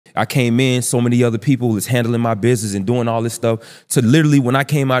I came in, so many other people was handling my business and doing all this stuff. So literally when I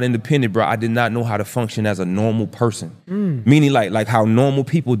came out independent, bro, I did not know how to function as a normal person. Meaning like how normal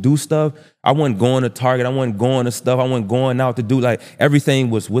people do stuff. I wasn't going to Target. I wasn't going to stuff. I wasn't going out to do, like,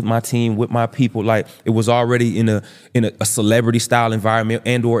 everything was with my team, with my people. Like, it was already in a celebrity style environment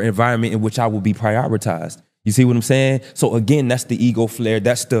and or environment in which I would be prioritized. You see what I'm saying? So again, that's the ego flare.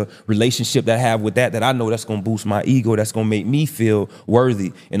 That's the relationship that I have with that I know that's going to boost my ego. That's going to make me feel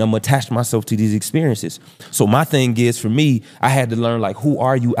worthy. And I'm going to attach myself to these experiences. So my thing is, for me, I had to learn, like, who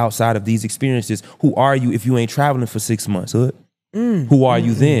are you outside of these experiences? Who are you if you ain't traveling for 6 months, hood? Who are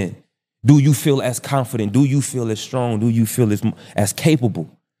you then? Do you feel as confident? Do you feel as strong? Do you feel as capable?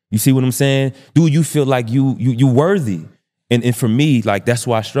 You see what I'm saying? Do you feel like you worthy? And for me, like, that's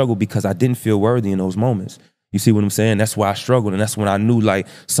why I struggled, because I didn't feel worthy in those moments. You see what I'm saying? That's why I struggled. And that's when I knew, like,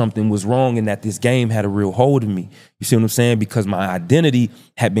 something was wrong and that this game had a real hold of me. You see what I'm saying? Because my identity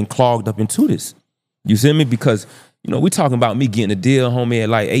had been clogged up into this. You see me? Because, you know, we talking about me getting a deal, homie, at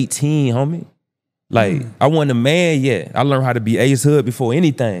like 18, homie. Like, I wasn't a man yet. I learned how to be Ace Hood before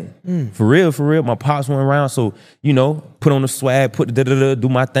anything. For real. My pops went around, so, you know, put on the swag, put the do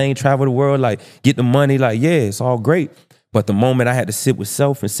my thing, travel the world, like, get the money, like, yeah, it's all great. But the moment I had to sit with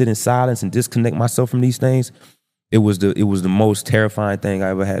self and sit in silence and disconnect myself from these things, it was the most terrifying thing I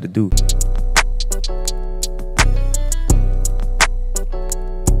ever had to do.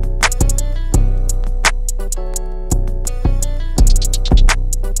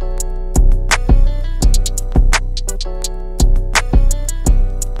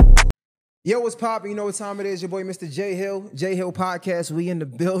 Yo, what's poppin'? You know what time it is? Your boy, Mr. J Hill. J Hill Podcast. We in the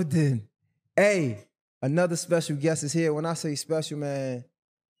building. Hey, another special guest is here. When I say special, man,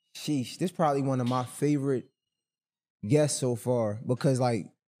 sheesh, this is probably one of my favorite guests so far, because, like,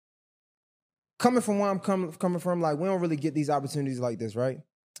 coming from where I'm coming from, like, we don't really get these opportunities like this, right?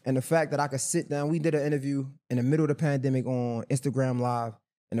 And the fact that I could sit down, we did an interview in the middle of the pandemic on Instagram Live,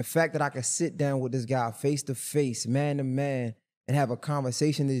 and the fact that I could sit down with this guy face to face, man to man, and have a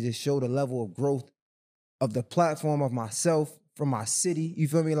conversation to just show the level of growth of the platform of myself, from my city. You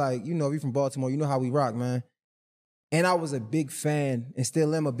feel me? Like, you know, if you're from Baltimore, you know how we rock, man. And I was a big fan, and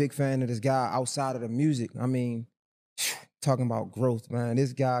still am a big fan of this guy outside of the music. I mean, talking about growth, man.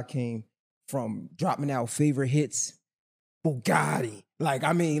 This guy came from dropping out favorite hits, Bugatti. Like,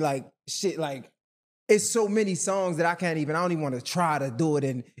 I mean, like, shit, like, it's so many songs that I don't even want to try to do it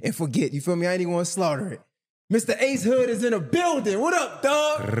and forget. You feel me? I ain't even want to slaughter it. Mr. Ace Hood is in the building. What up,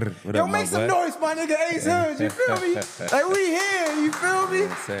 dog? What Yo, up, make some noise, my nigga Ace Hood. You feel me? Like, we here. You feel me?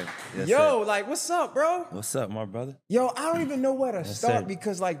 Yes, sir. Yes, Yo, sir. like, what's up, bro? What's up, my brother? Yo, I don't even know where to start, sir.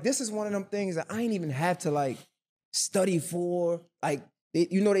 because, like, this is one of them things that I ain't even had to, like, study for. Like,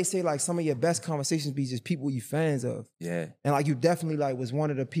 you know, they say, like, some of your best conversations be just people you fans of. Yeah. And, like, you definitely, like, was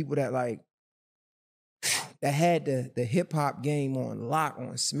one of the people that, like, that had the hip-hop game on lock,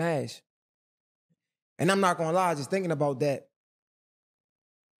 on smash. And I'm not gonna lie, just thinking about that,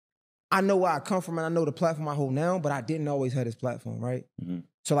 I know where I come from and I know the platform I hold now, but I didn't always have this platform, right?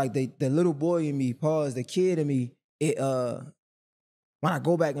 So, like, the little boy in me, the kid in me, when I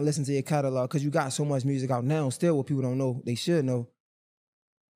go back and listen to your catalog, because you got so much music out now, still what people don't know, they should know,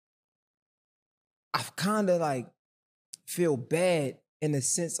 I kind of, like, feel bad in the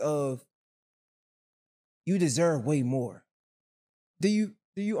sense of you deserve way more. Do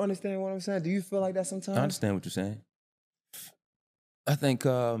you understand what I'm saying? Do you feel like that sometimes? I understand what you're saying. I think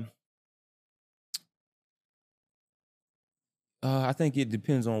it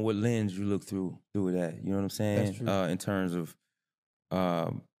depends on what lens you look through it at. You know what I'm saying? That's true. In terms of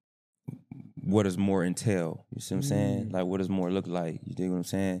what does more entail? You see what I'm saying? Like, what does more look like? You dig what I'm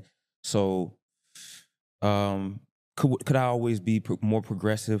saying? So, could I always be more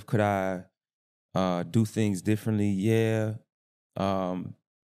progressive? Could I do things differently? Yeah.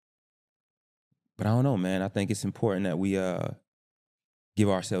 But I don't know, man. I think it's important that we give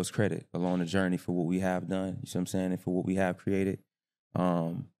ourselves credit along the journey for what we have done. You see what I'm saying? And for what we have created.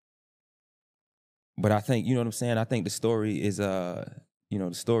 But I think, you know what I'm saying? I think the story is, the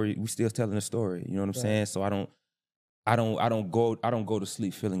story, we still telling the story. You know what I'm saying? So I don't go to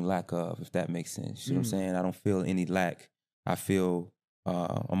sleep feeling lack of, if that makes sense. You see what I'm saying? I don't feel any lack. I feel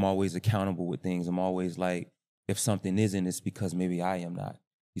I'm always accountable with things. I'm always like, if something isn't, it's because maybe I am not.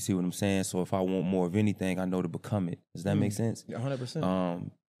 You see what I'm saying? So if I want more of anything, I know to become it. Does that make sense?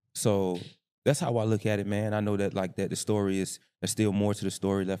 100%. So that's how I look at it, man. I know that, like, that the story there's still more to the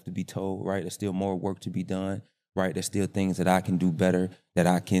story left to be told, right? There's still more work to be done, right? There's still things that I can do better, that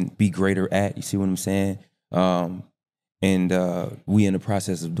I can be greater at. You see what I'm saying? And we in the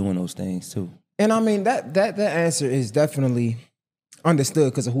process of doing those things too. And I mean, that answer is definitely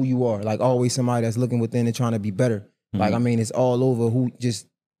understood because of who you are. Like always somebody that's looking within and trying to be better. Like, I mean, it's all over who just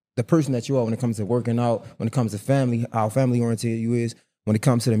the person that you are when it comes to working out, when it comes to family, how family oriented you is, when it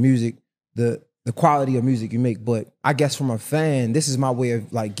comes to the music, the quality of music you make. But I guess from a fan, this is my way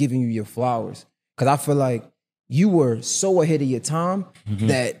of like giving you your flowers. Cause I feel like you were so ahead of your time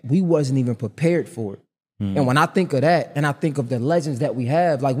that we wasn't even prepared for it. And when I think of that and I think of the legends that we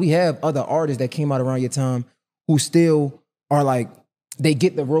have, like we have other artists that came out around your time who still are like, they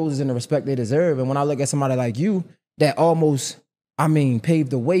get the roses and the respect they deserve. And when I look at somebody like you, that almost, I mean,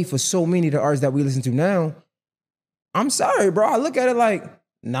 paved the way for so many of the artists that we listen to now. I'm sorry, bro. I look at it like,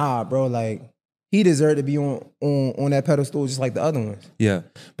 nah, bro, like he deserved to be on that pedestal just like the other ones. Yeah.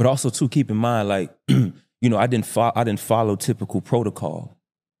 But also too, keep in mind, like, you know, I didn't follow typical protocol.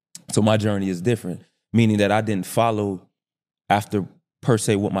 So my journey is different, meaning that I didn't follow after per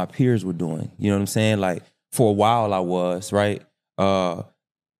se what my peers were doing. You know what I'm saying? Like for a while I was, right?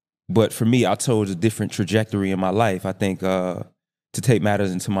 But for me, I chose a different trajectory in my life. I think to take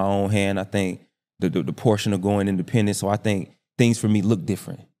matters into my own hand, I think the portion of going independent. So I think things for me look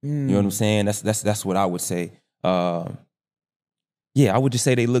different. You know what I'm saying? That's what I would say. Yeah, I would just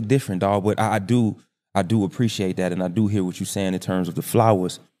say they look different, dog. But I do appreciate that, and I do hear what you're saying in terms of the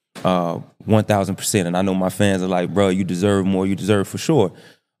flowers, 1,000%. And I know my fans are like, bro, you deserve more. You deserve for sure.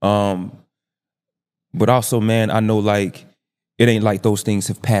 But also, man, I know like. It ain't like those things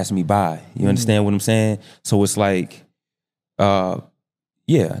have passed me by. You understand what I'm saying? So it's like, yeah,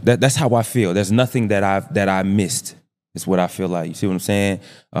 that's how I feel. There's nothing that I missed. Is what I feel like. You see what I'm saying?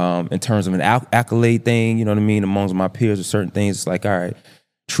 In terms of an accolade thing, you know what I mean? Amongst my peers or certain things, it's like, all right,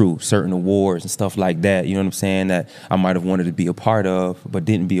 true, certain awards and stuff like that. You know what I'm saying? That I might have wanted to be a part of, but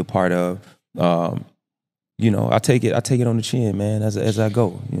didn't be a part of. You know, I take it on the chin, man, as I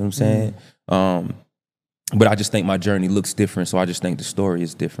go. You know what I'm saying? But I just think my journey looks different, so I just think the story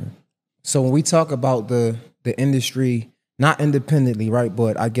is different. So when we talk about the industry, not independently, right,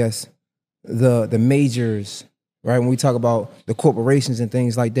 but I guess the majors, right, when we talk about the corporations and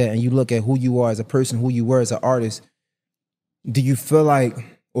things like that, and you look at who you are as a person, who you were as an artist, do you feel like,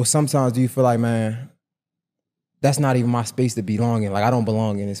 or sometimes do you feel like, man, that's not even my space to belong in? Like, I don't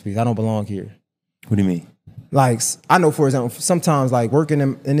belong in this space. I don't belong here. What do you mean? Like, I know, for example, sometimes, like, working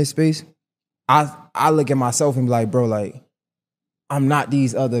in this space, I look at myself and be like, bro, like, I'm not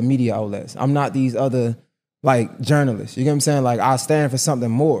these other media outlets. I'm not these other, like, journalists. You get what I'm saying? Like, I stand for something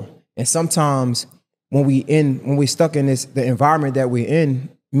more. And sometimes when we're stuck in the environment that we're in,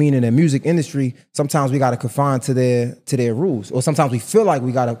 meaning the music industry, sometimes we got to confine to their rules. Or sometimes we feel like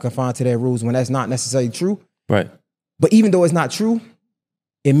we got to confine to their rules when that's not necessarily true. Right. But even though it's not true,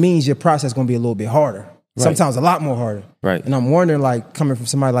 it means your process is going to be a little bit harder. Right. Sometimes a lot more harder. Right. And I'm wondering, like, coming from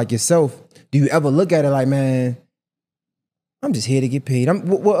somebody like yourself, do you ever look at it like, man, I'm just here to get paid?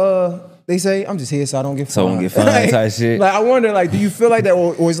 They say, I'm just here so I don't get fined. So I don't get fined type shit. Like, I wonder, like, do you feel like that?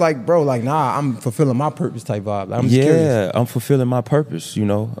 Or it's like, bro, like, nah, I'm fulfilling my purpose type vibe. Like, I'm just curious. I'm fulfilling my purpose, you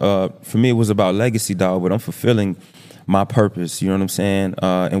know. For me, it was about legacy, dog, but I'm fulfilling my purpose, you know what I'm saying?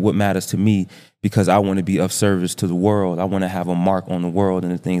 And what matters to me, because I want to be of service to the world. I want to have a mark on the world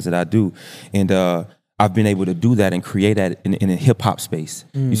and the things that I do. And I've been able to do that and create that in a hip hop space.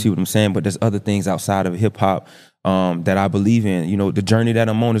 You see what I'm saying? But there's other things outside of hip hop that I believe in. You know, the journey that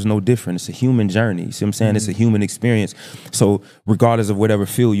I'm on is no different. It's a human journey. You see what I'm saying? It's a human experience. So regardless of whatever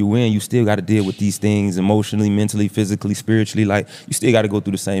field you in, you still got to deal with these things emotionally, mentally, physically, spiritually. Like, you still got to go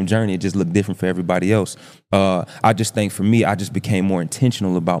through the same journey. It just look different for everybody else. I just think for me, I just became more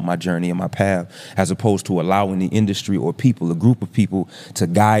intentional about my journey and my path, as opposed to allowing the industry or people, a group of people, to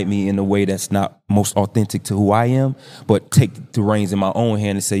guide me in a way that's not most authentic to who I am, but take the reins in my own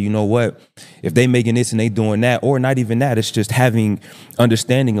hand and say, you know what, if they making this and they doing that, or not even that, it's just having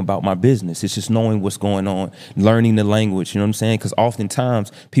understanding about my business. It's just knowing what's going on, learning the language, you know what I'm saying? Because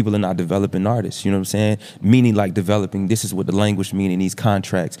oftentimes people are not developing artists, you know what I'm saying? Meaning like developing, this is what the language mean in these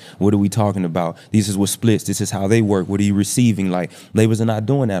contracts. What are we talking about? This is what splits. This is how they work. What are you receiving? Like, labels are not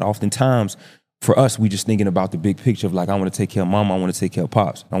doing that. Oftentimes, for us, we just thinking about the big picture of like, I want to take care of mama, I want to take care of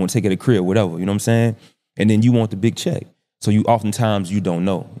pops, I want to take care of the crib, whatever, you know what I'm saying? And then you want the big check. So oftentimes you don't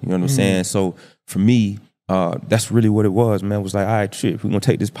know, you know what I'm saying? So for me, that's really what it was, man. It was like, all right, shit, we're going to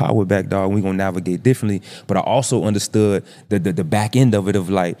take this power back, dog. We're going to navigate differently. But I also understood the back end of it, of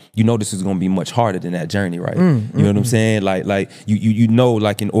like, you know, this is going to be much harder than that journey, right? You know what I'm saying? Like you know,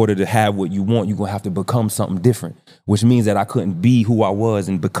 like, in order to have what you want, you're going to have to become something different, which means that I couldn't be who I was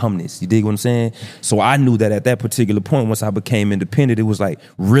and become this. You dig what I'm saying? So I knew that at that particular point, once I became independent, it was like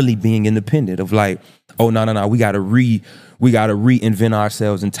really being independent of like, oh, no, we got to reinvent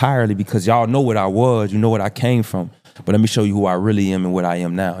ourselves entirely, because y'all know what I was, you know what I came from. but let me show you who I really am and what I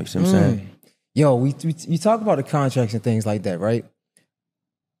am now. You see what I'm saying? Yo, you talk about the contracts and things like that, right?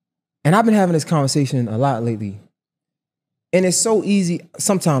 And I've been having this conversation a lot lately. And it's so easy.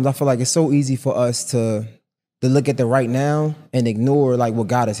 Sometimes I feel like it's so easy for us to look at the right now and ignore like what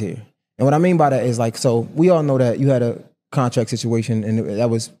got us here. And what I mean by that is like, so we all know that you had a contract situation and that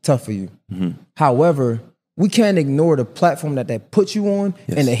was tough for you. However, we can't ignore the platform that put you on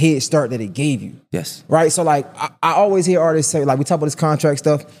and the head start that it gave you. Yes. Right? So like, I always hear artists say, like, we talk about this contract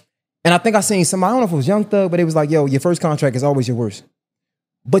stuff. And I think I seen somebody, I don't know if it was Young Thug, but it was like, yo, your first contract is always your worst.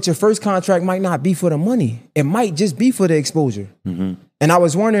 But your first contract might not be for the money. It might just be for the exposure. And I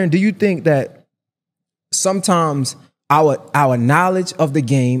was wondering, do you think that sometimes our knowledge of the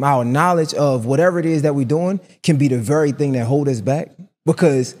game, our knowledge of whatever it is that we're doing can be the very thing that hold us back?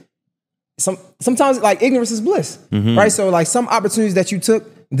 Because sometimes like ignorance is bliss, right? So like some opportunities that you took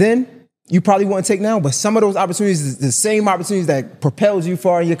then, you probably wouldn't take now, but some of those opportunities is the same opportunities that propels you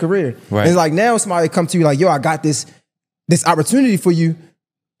far in your career. Right. And it's like now somebody come to you like, yo, I got this opportunity for you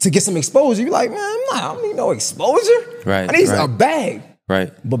to get some exposure. You're like, man, I don't need no exposure. Right. I need a bag.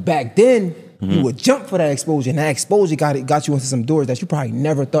 Right. But back then, you would jump for that exposure, and that exposure got you into some doors that you probably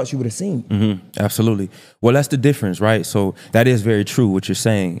never thought you would have seen. Absolutely. Well, that's the difference, right? So that is very true. What you're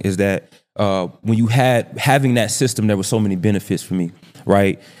saying is that when you having that system, there were so many benefits for me,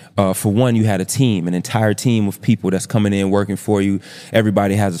 right? For one, you had a team, an entire team of people that's coming in working for you.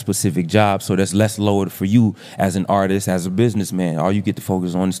 Everybody has a specific job, so that's less load for you as an artist, as a businessman. All you get to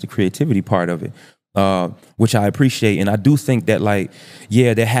focus on is the creativity part of it, which I appreciate. And I do think that, like,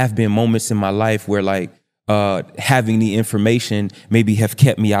 yeah, there have been moments in my life where, like, having the information maybe have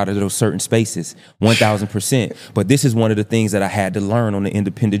kept me out of those certain spaces, 1000%. But this is one of the things that I had to learn on the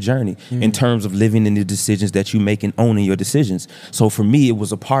independent journey in terms of living in the decisions that you make and owning your decisions. So for me, it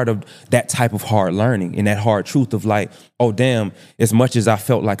was a part of that type of hard learning and that hard truth of like, oh, damn, as much as I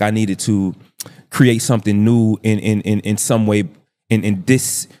felt like I needed to create something new in some way, in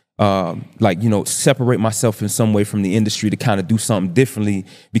this, like, you know, separate myself in some way from the industry to kind of do something differently,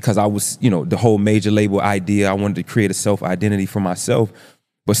 because I was, you know, the whole major label idea, I wanted to create a self-identity for myself,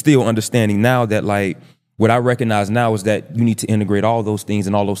 but still understanding now that, like, what I recognize now is that you need to integrate all those things,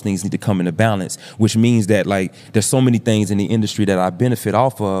 and all those things need to come into balance, which means that, like, there's so many things in the industry that I benefit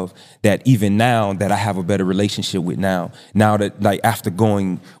off of that even now that I have a better relationship with now that, like, after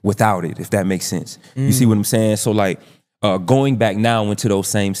going without it, if that makes sense. You see what I'm saying? So, like, going back now into those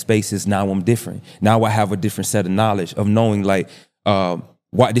same spaces, now I'm different. Now I have a different set of knowledge of knowing, like,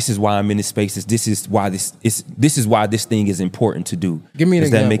 why this is why I'm in this space. This is why this thing is important to do. Give me an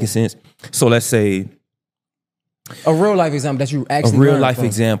example. Does that make sense? So let's say a real life example that you actually a real life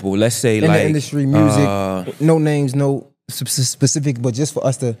example. Let's say in like the industry, music, no names, no specific, but just for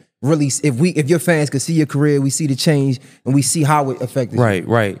us to really, if your fans could see your career, we see the change and we see how it affected you.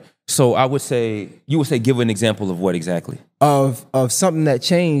 Right. So I would say, you would say, give an example of what exactly? Of something that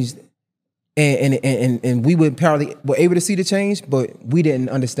changed, and we were able to see the change, but we didn't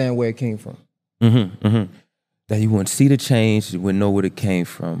understand where it came from. That you wouldn't see the change, you wouldn't know where it came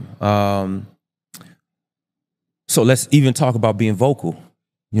from. So let's even talk about being vocal.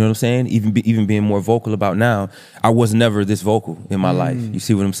 You know what I'm saying? Even being more vocal about now. I was never this vocal in my life. You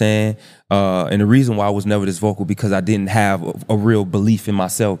see what I'm saying? And the reason why I was never this vocal, because I didn't have a real belief in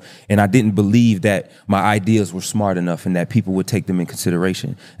myself, and I didn't believe that my ideas were smart enough and that people would take them in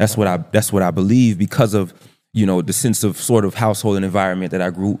consideration. That's what I believe, because of, you know, the sense of sort of household and environment that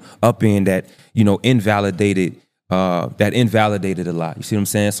I grew up in that, you know, invalidated a lot. You see what I'm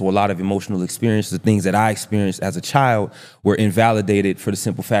saying? So a lot of emotional experiences, the things that I experienced as a child, were invalidated for the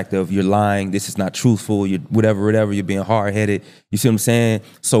simple fact of, you're lying, this is not truthful, you're whatever, you're being hard-headed. You see what I'm saying?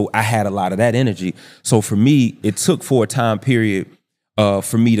 So I had a lot of that energy. So for me, it took for a time period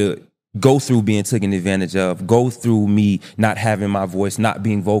for me to go through being taken advantage of, go through me not having my voice, not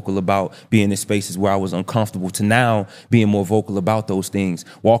being vocal about being in spaces where I was uncomfortable, to now being more vocal about those things,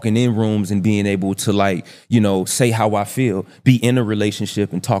 walking in rooms and being able to, like, you know, say how I feel, be in a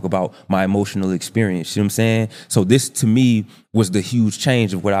relationship and talk about my emotional experience. You know what I'm saying? So this, to me, was the huge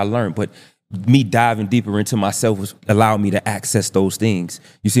change of what I learned. But me diving deeper into myself allowed me to access those things.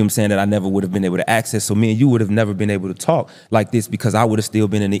 You see what I'm saying? That I never would have been able to access. So me and you would have never been able to talk like this, because I would have still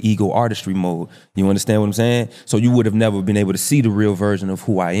been in the ego artistry mode. You understand what I'm saying? So you would have never been able to see the real version of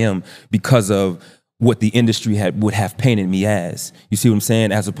who I am, because of what the industry would have painted me as. You see what I'm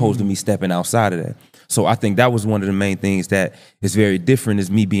saying? As opposed to me stepping outside of that. So I think that was one of the main things that is very different, is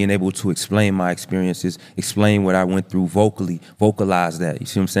me being able to explain my experiences, explain what I went through vocalize that. You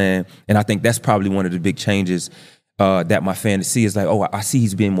see what I'm saying? And I think that's probably one of the big changes that my fans see, is like, oh, I see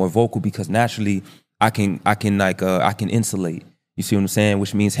he's being more vocal, because naturally I can insulate. You see what I'm saying?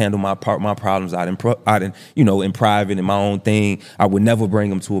 Which means handle my problems out in in private, in my own thing. I would never bring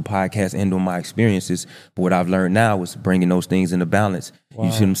them to a podcast and on my experiences. But what I've learned now is bringing those things into balance. Wow.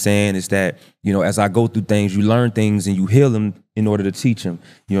 You see what I'm saying? Is that, as I go through things, you learn things and you heal them in order to teach them.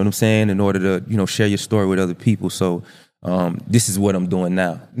 You know what I'm saying? In order to, share your story with other people. So this is what I'm doing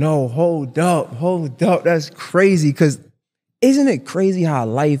now. No, hold up. That's crazy. Because isn't it crazy how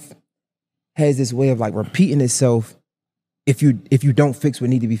life has this way of like repeating itself if you don't fix what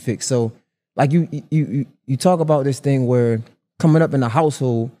need to be fixed? So like you talk about this thing where coming up in a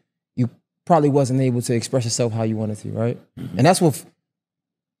household, you probably wasn't able to express yourself how you wanted to, right? Mm-hmm. And that's what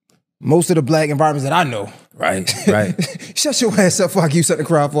most of the black environments that I know. Right. Shut your ass up before I give you something to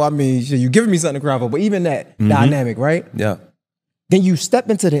cry for. I mean, you giving me something to cry for, but even that dynamic, right? Yeah. Then you step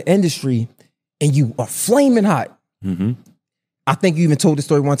into the industry and you are flaming hot. Mm-hmm. I think you even told the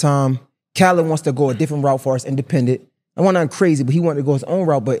story one time. Khaled wants to go a different route for us, independent. I want nothing crazy, but he wanted to go his own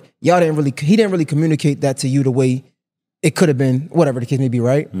route. But he didn't really communicate that to you the way it could have been, whatever the case may be,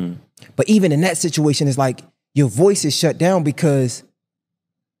 right? Mm. But even in that situation, it's like your voice is shut down because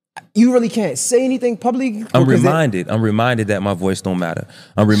you really can't say anything publicly. I'm reminded that my voice don't matter.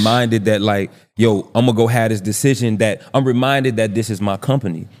 I'm reminded that I'm gonna go have this decision, that I'm reminded that this is my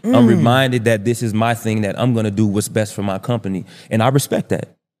company. I'm reminded that this is my thing, that I'm gonna do what's best for my company. And I respect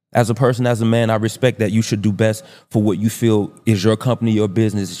that. As a person, as a man, I respect that you should do best for what you feel is your company, your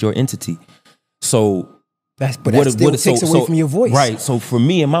business, is your entity. So that still takes away from your voice. Right. So for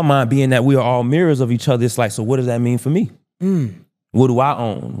me, in my mind, being that we are all mirrors of each other, it's like, so what does that mean for me? What do I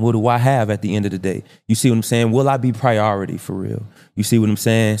own? What do I have at the end of the day? You see what I'm saying? Will I be priority for real? You see what I'm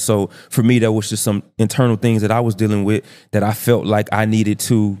saying? So for me, there was just some internal things that I was dealing with that I felt like I needed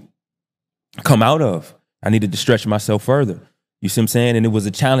to come out of. I needed to stretch myself further. You see what I'm saying? And it was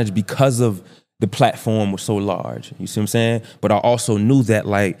a challenge because of the platform was so large. You see what I'm saying? But I also knew that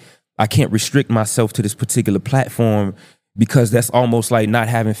I can't restrict myself to this particular platform, because that's almost like not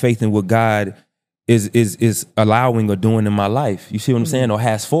having faith in what God is allowing or doing in my life. You see what I'm saying? Or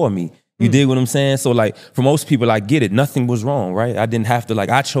has for me. You dig what I'm saying? So for most people, I get it. Nothing was wrong, right? I didn't have to,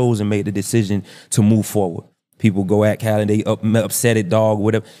 I chose and made the decision to move forward. People go at Cal and they upset at dog,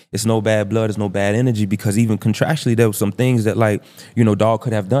 whatever. It's no bad blood, it's no bad energy, because even contractually, there were some things that dog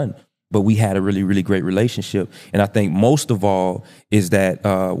could have done. But we had a really, really great relationship. And I think most of all is that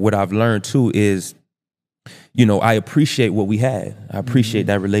what I've learned too is, I appreciate what we had. I appreciate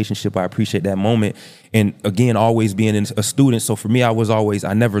that relationship. I appreciate that moment. And again, always being a student. So for me,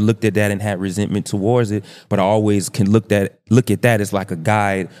 I never looked at that and had resentment towards it, but I always can look at that as like a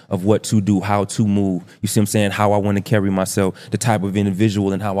guide of what to do, how to move. You see what I'm saying? How I want to carry myself, the type of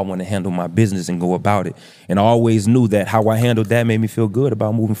individual, and how I want to handle my business and go about it. And I always knew that how I handled that made me feel good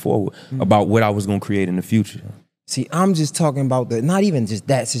about moving forward, about what I was going to create in the future. See, I'm just talking about not even just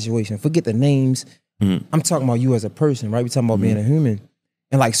that situation. Forget the names. I'm talking about you as a person, right? We're talking about being a human.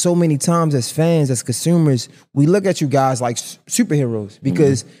 And so many times as fans, as consumers, we look at you guys like superheroes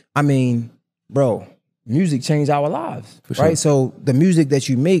because, bro, music changed our lives, right? Sure. So the music that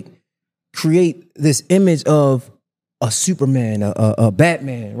you make create this image of a Superman, a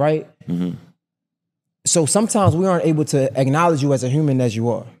Batman, right? Mm-hmm. So sometimes we aren't able to acknowledge you as a human as you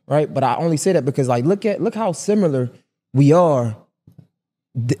are, right? But I only say that because look how similar we are,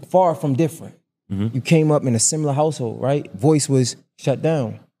 far from different. Mm-hmm. You came up in a similar household, right? Voice was shut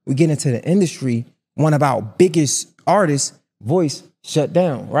down. We get into the industry, one of our biggest artists, voice shut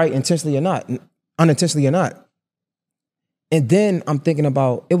down, right? Intentionally or not, unintentionally or not. And then I'm thinking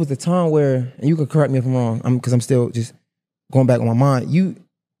about, it was the time where, and you can correct me if I'm wrong, because I'm still just going back on my mind.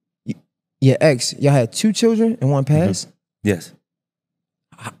 Your ex, y'all had 2 children and one passed? Mm-hmm. Yes.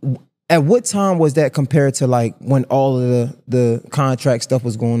 At what time was that compared to when all of the contract stuff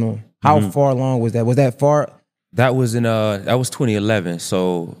was going on? How far along was that? Was that far? That was 2011.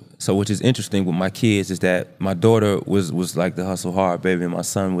 So which is interesting with my kids is that my daughter was like the hustle hard baby, and my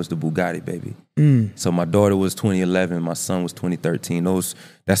son was the Bugatti baby. So my daughter was 2011, my son was 2013.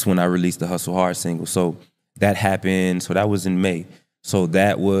 That's when I released the Hustle Hard single. So that happened. So that was in May. So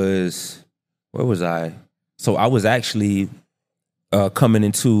that was, where was I? So I was actually coming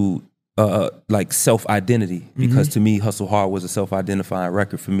into self-identity, because to me, Hustle Hard was a self-identifying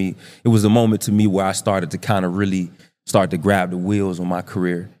record for me. It was a moment to me where I started to kind of really start to grab the wheels on my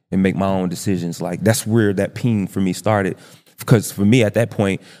career and make my own decisions. That's where that ping for me started. Because for me at that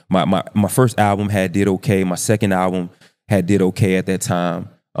point, my first album had did okay. My second album had did okay at that time.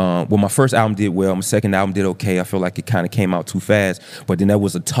 Well, my first album did well. My second album did okay. I feel like it kind of came out too fast. But then that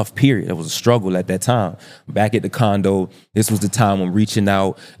was a tough period. It was a struggle at that time. Back at the condo, this was the time I'm reaching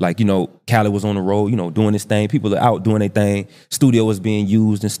out. Like, Khaled was on the road, doing his thing. People are out doing their thing. Studio was being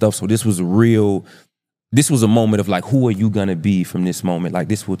used and stuff. So this was a moment of like, who are you gonna be from this moment? Like,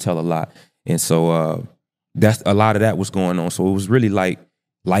 this will tell a lot. And so that's a lot of that was going on. So it was really like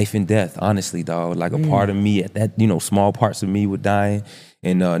life and death, honestly, dog. Like a part of me at that, small parts of me were dying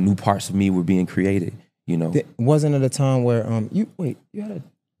and new parts of me were being created, Wasn't it a time where you had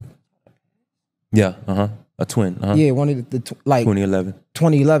a a twin. Yeah, one of the 2011.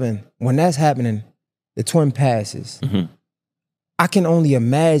 2011, when that's happening, the twin passes. Mm-hmm. I can only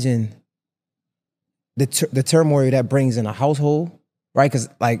imagine the turmoil that brings in a household, right? Because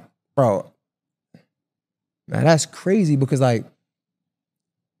like, bro, man, that's crazy because like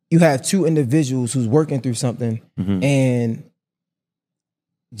you have two individuals who's working through something and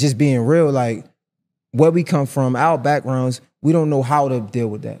just being real, like where we come from, our backgrounds, we don't know how to deal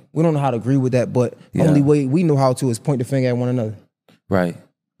with that. We don't know how to agree with that, but the only way we know how to is point the finger at one another. Right.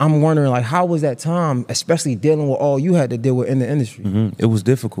 I'm wondering, like, how was that time, especially dealing with all you had to deal with in the industry? It was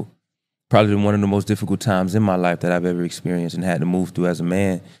difficult. Probably one of the most difficult times in my life that I've ever experienced and had to move through as a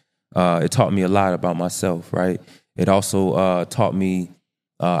man. It taught me a lot about myself, right? It also taught me,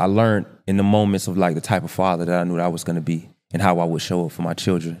 I learned in the moments of like the type of father that I knew that I was going to be and how I would show up for my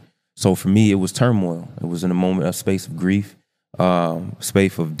children. So for me, it was turmoil. It was in a moment, a space of grief,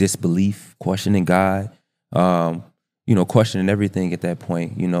 space of disbelief, questioning God, questioning everything at that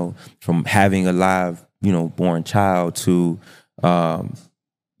point, from having a live, born child to,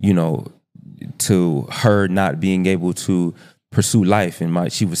 to her not being able to pursue life.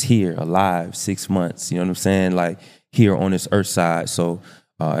 And she was here alive 6 months, you know what I'm saying? Like here on this earth side. So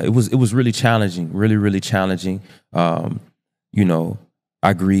it was really challenging, really, really challenging.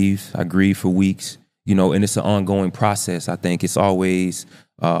 I grieved for weeks, and it's an ongoing process. I think it's always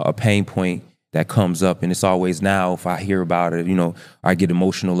a pain point that comes up, and it's always now if I hear about it, I get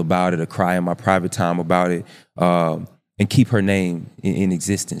emotional about it or cry in my private time about it, and keep her name in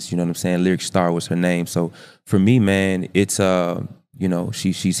existence. You know what I'm saying? Lyric Star was her name. So for me, man, it's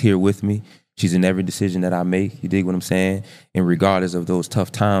she's here with me. She's in every decision that I make. You dig what I'm saying? And regardless of those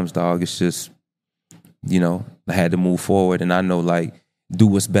tough times, dog, it's just, I had to move forward, and I know like do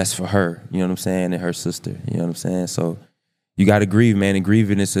what's best for her. You know what I'm saying? And her sister. You know what I'm saying? So you got to grieve, man, and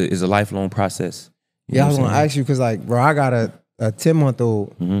grieving is a lifelong process. I was gonna ask you because like, bro, I got a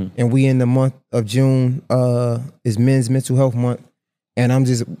 10-month-old, and we in the month of June is Men's Mental Health Month, and I'm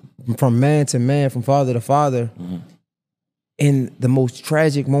just from man to man, from father to father, in the most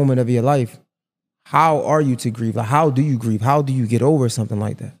tragic moment of your life. How are you to grieve? Like, how do you grieve? How do you get over something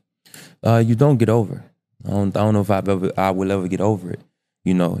like that? You don't get over it. I don't know if I will ever get over it.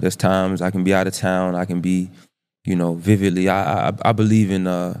 There's times I can be out of town. I can be, vividly. I believe in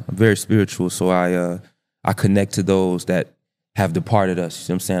I'm very spiritual, so I connect to those that have departed us.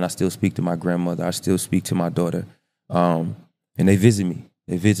 You know what I'm saying? I still speak to my grandmother. I still speak to my daughter, and they visit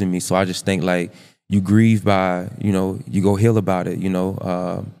me. So I just think like you grieve by, you go heal about it.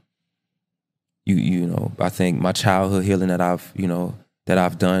 I think my childhood healing that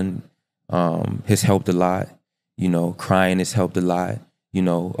I've done has helped a lot. Crying has helped a lot.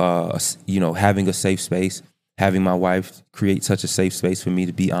 Having a safe space, having my wife create such a safe space for me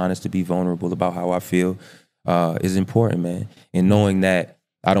to be honest, to be vulnerable about how I feel, is important, man. And knowing that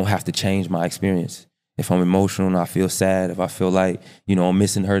I don't have to change my experience. If I'm emotional and I feel sad, if I feel like, I'm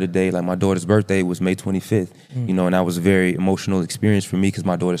missing her today, like my daughter's birthday was May 25th, and that was a very emotional experience for me because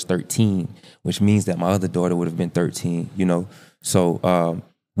my daughter's 13, which means that my other daughter would have been 13, So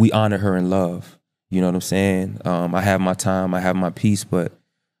we honor her in love. You know what I'm saying? I have my time, I have my peace, but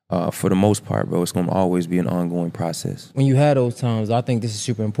for the most part, bro, it's going to always be an ongoing process. When you had those times, I think this is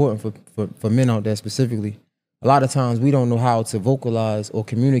super important for men out there specifically. A lot of times we don't know how to vocalize or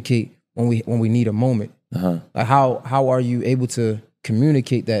communicate when we need a moment. Like how are you able to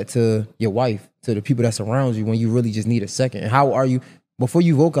communicate that to your wife, to the people that surround you when you really just need a second? And how are you, before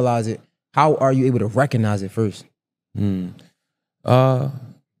you vocalize it, how are you able to recognize it first?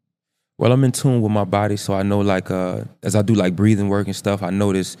 Well, I'm in tune with my body, so I know like as I do like breathing work and stuff, I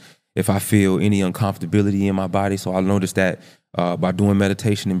notice if I feel any uncomfortability in my body. So I notice that by doing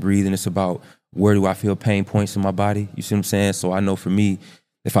meditation and breathing, it's about where do I feel pain points in my body. You see what I'm saying? So I know for me,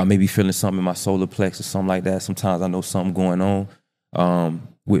 if I may be feeling something in my solar plexus or something like that, sometimes I know something going on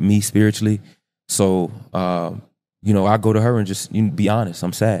with me spiritually. So, I go to her and just be honest.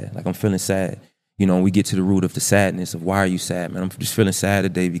 I'm sad. Like I'm feeling sad. We get to the root of the sadness of why are you sad, man? I'm just feeling sad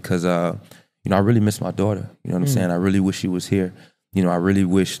today because, I really miss my daughter. You know what I'm saying? I really wish she was here. You know, I really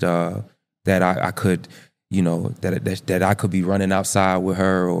wished that I could, you know, that I could be running outside with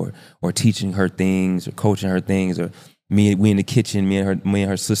her, or teaching her things, or coaching her things, or we in the kitchen, me and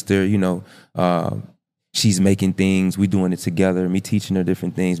her sister, you know, she's making things, we doing it together, me teaching her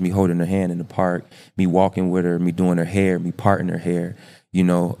different things, me holding her hand in the park, me walking with her, me doing her hair, me parting her hair, you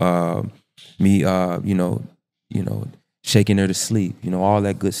know, me, you know, shaking her to sleep, you know, all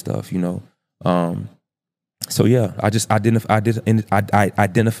that good stuff, you know. So yeah, I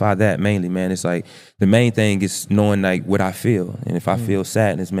identify that mainly, man. It's like the main thing is knowing like what I feel, and if I feel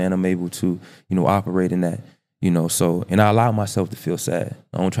sadness, man, I'm able to, you know, operate in that, you know. So, and I allow myself to feel sad.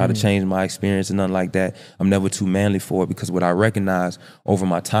 I don't try to change my experience and nothing like that. I'm never too manly for it, because what I recognize over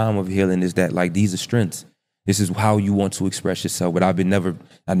my time of healing is that like these are strengths. This is how you want to express yourself, but I've never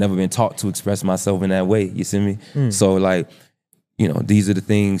been taught to express myself in that way. You see me? So like, you know, these are the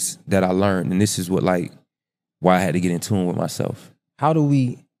things that I learned, and this is what like why I had to get in tune with myself. How do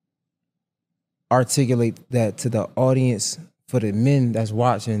we articulate that to the audience, for the men that's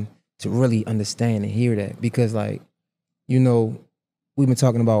watching, to really understand and hear that? Because like, you know, we've been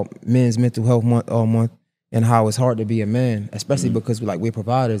talking about men's mental health month all month, and how it's hard to be a man, especially because we're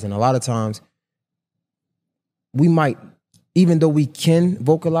providers, and a lot of times we might, even though we can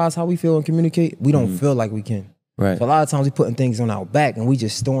vocalize how we feel and communicate, we don't feel like we can. Right. So a lot of times we putting things on our back, and we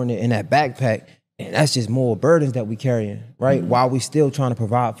just storing it in that backpack, and that's just more burdens that we carrying, right? While we still trying to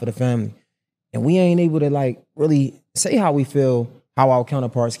provide for the family. And we ain't able to like really say how we feel, how our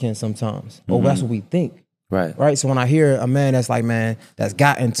counterparts can sometimes. Or that's what we think. Right. Right. So when I hear a man that's like, man, that's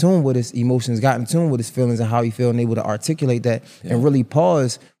got in tune with his emotions, got in tune with his feelings and how he feel, and able to articulate that and really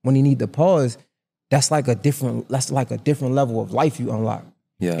pause when he need to pause, that's like a different level of life you unlock.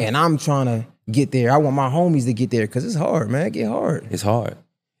 Yeah. And I'm trying to get there. I want my homies to get there, because it's hard, man. It get hard. It's hard.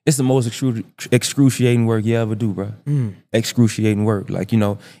 It's the most excruciating work you ever do, bro. Excruciating work. Like, you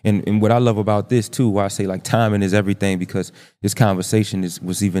know, and what I love about this too, why I say like timing is everything, because this conversation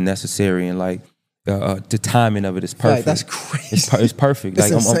was even necessary, and like the timing of it is perfect. Like, that's crazy. It's perfect.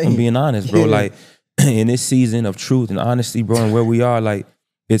 It's like I'm being honest, bro. Like in this season of truth and honesty, bro, and where we are, like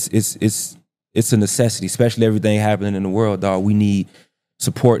it's a necessity, especially everything happening in the world, dog. We need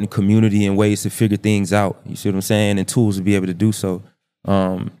support and community and ways to figure things out. You see what I'm saying? And tools to be able to do so.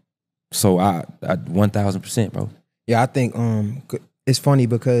 So I 1000%, bro. Yeah, I think it's funny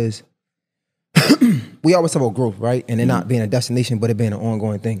because we always talk about growth, right? And it not being a destination, but it being an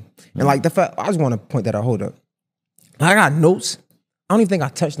ongoing thing. And like the fact, I just want to point that out. Hold up, I got notes. I don't even think I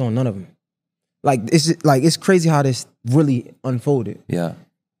touched on none of them. Like it's crazy how this really unfolded. Yeah.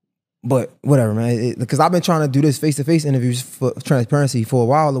 But whatever, man. Because I've been trying to do this face-to-face interviews for transparency for a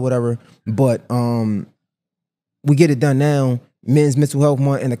while or whatever. But we get it done now. Men's mental health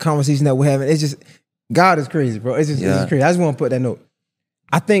month and the conversation that we're having. It's just, God is crazy, bro. It's just crazy. I just want to put that note.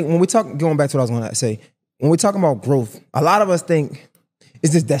 I think when we talk, going back to what I was going to say, when we're talking about growth, a lot of us think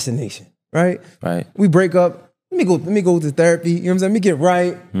it's this destination, right? Right. We break up. Let me go to therapy. You know what I'm saying? Let me get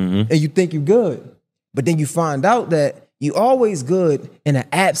right, and you think you're good, but then you find out that you always good in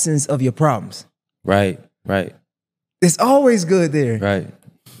the absence of your problems. Right. Right. It's always good there. Right.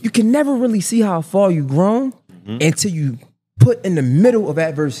 You can never really see how far you've grown until you put in the middle of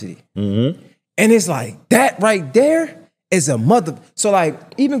adversity. And it's like that right there is a mother. So like,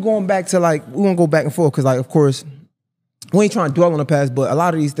 even going back to like, we won't go back and forth, because like, of course, we ain't trying to dwell on the past, but a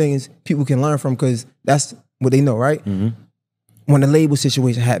lot of these things people can learn from, because that's what they know, right? When the label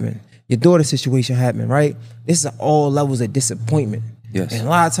situation happened, your daughter's situation happened, right? This is all levels of disappointment. Yes. And a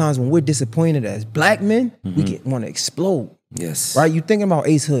lot of times when we're disappointed as black men, we want to explode. Yes. Right? You thinking about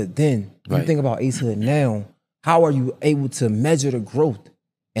Ace Hood then. You Right. think about Ace Hood now. How are you able to measure the growth?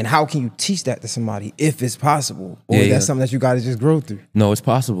 And how can you teach that to somebody if it's possible? Or is that something that you got to just grow through? No, it's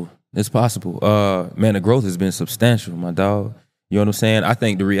possible. It's possible. Man, the growth has been substantial, my dog. You know what I'm saying? I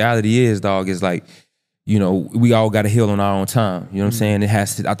think the reality is, dog, is like, you know, we all got to heal on our own time. You know what I'm saying? It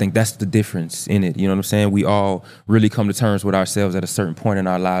has to, I think that's the difference in it. You know what I'm saying? We all really come to terms with ourselves at a certain point in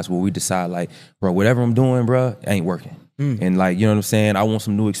our lives where we decide like, bro, whatever I'm doing, bro, ain't working. And like, you know what I'm saying? I want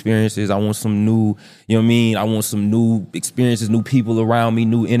some new experiences. I want some new, you know what I mean? I want some new experiences, new people around me,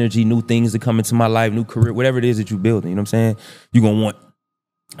 new energy, new things to come into my life, new career, whatever it is that you're building. You know what I'm saying? You're going to want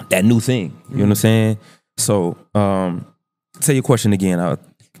that new thing. You know what I'm saying? So, tell your question again.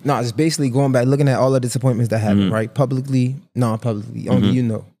 No, it's basically going back, looking at all the disappointments that happen, right? Publicly, non-publicly, only you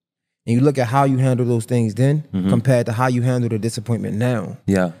know. And you look at how you handle those things then compared to how you handle the disappointment now.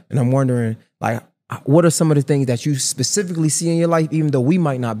 Yeah. And I'm wondering, like, what are some of the things that you specifically see in your life, even though we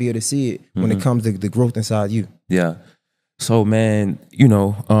might not be able to see it when it comes to the growth inside you? Yeah. So, man, you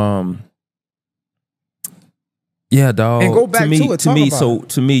know, Yeah, dog. And go back to it, talk about so it.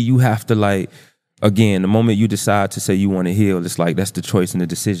 to me, you have to like, again, the moment you decide to say you want to heal, it's like that's the choice and the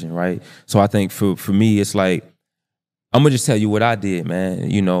decision, right? So I think for me, it's like, I'm gonna just tell you what I did,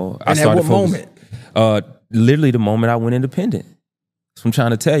 man. You know, I And at started what moment? Literally the moment I went independent. So I'm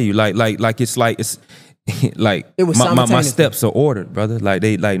trying to tell you, like it's like It was my simultaneously. steps are ordered, brother. Like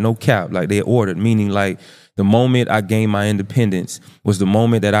they like no cap, like they ordered. Meaning like the moment I gained my independence was the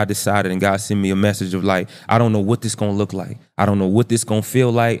moment that I decided, and God sent me a message of like, I don't know what this gonna look like. I don't know what this gonna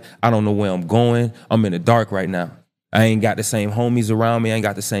feel like. I don't know where I'm going. I'm in the dark right now. I ain't got the same homies around me. I ain't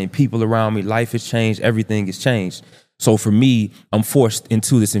got the same people around me. Life has changed. Everything has changed. So for me, I'm forced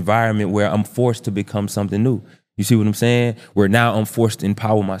into this environment where I'm forced to become something new. You see what I'm saying? Where now I'm forced to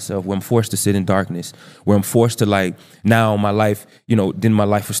empower myself, where I'm forced to sit in darkness, where I'm forced to like, now my life, you know, then my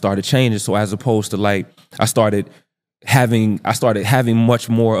life started changing. So as opposed to like, I started having much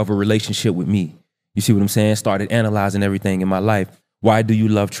more of a relationship with me. You see what I'm saying? Started analyzing everything in my life. Why do you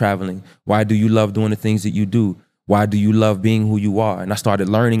love traveling? Why do you love doing the things that you do? Why do you love being who you are? And I started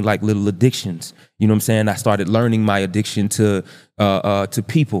learning like little addictions. You know what I'm saying? I started learning my addiction to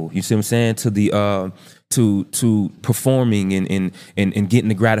people. You see what I'm saying? To the to performing and getting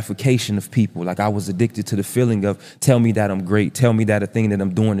the gratification of people. Like I was addicted to the feeling of tell me that I'm great. Tell me that the thing that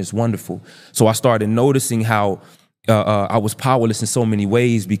I'm doing is wonderful. So I started noticing how I was powerless in so many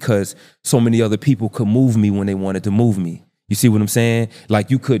ways because so many other people could move me when they wanted to move me. You see what I'm saying?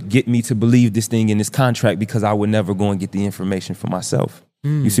 Like you could get me to believe this thing in this contract because I would never go and get the information for myself.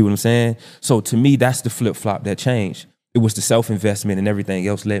 You see what I'm saying? So to me, that's the flip-flop that changed. It was the self-investment and everything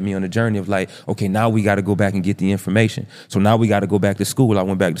else led me on a journey of like, okay, now we got to go back and get the information. So now we got to go back to school. I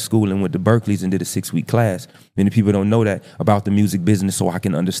went back to school and went to Berkeley's and did a 6-week class. Many people don't know that about the music business, so I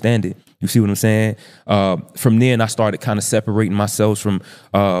can understand it. You see what I'm saying? From then, I started kind of separating myself from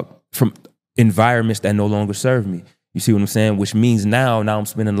environments that no longer serve me. You see what I'm saying? Which means now I'm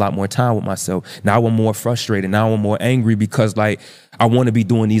spending a lot more time with myself. Now I'm more frustrated. Now I'm more angry because like I want to be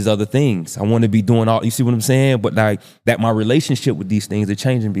doing these other things. I want to be doing all, you see what I'm saying? But like that my relationship with these things are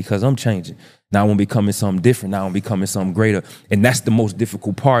changing because I'm changing. Now I'm becoming something different. Now I'm becoming something greater. And that's the most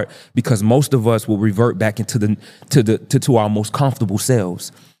difficult part because most of us will revert back into to our most comfortable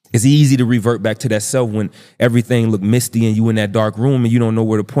selves. It's easy to revert back to that self when everything look misty and you in that dark room and you don't know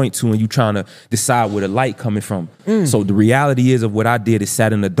where to point to and you trying to decide where the light coming from. So the reality is of what I did is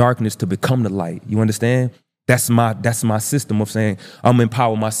sat in the darkness to become the light. You understand? That's my system of saying I'm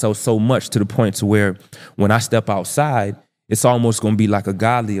empowering myself so much to the point to where when I step outside, it's almost going to be like a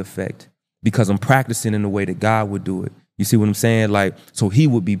godly effect because I'm practicing in the way that God would do it. You see what I'm saying? Like, so he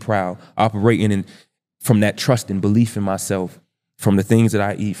would be proud, operating from that trust and belief in myself. From the things that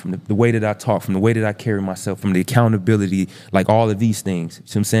I eat, from the way that I talk, from the way that I carry myself, from the accountability, like all of these things. You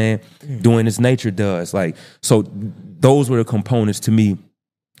see what I'm saying? Doing as nature does. Like, so those were the components to me.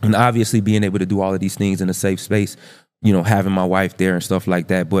 And obviously being able to do all of these things in a safe space, you know, having my wife there and stuff like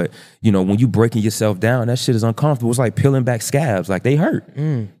that. But, you know, when you breaking yourself down, that shit is uncomfortable. It's like peeling back scabs. Like they hurt.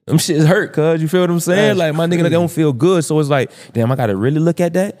 Them shit hurt, cuz. You feel what I'm saying? That's like my nigga, crazy. they don't feel good. So it's like, damn, I got to really look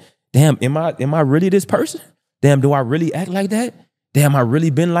at that. Damn, am I really this person? Damn, do I really act like that? Damn, I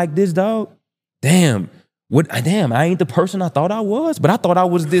really been like this, dog? Damn, damn, I ain't the person I thought I was, but I thought I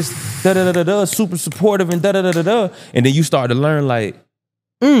was this da-da-da-da-da, super supportive and da-da-da-da-da. And then you start to learn like,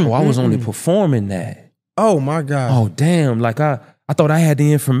 I was only performing that. Oh my God. Oh, damn, like I thought I had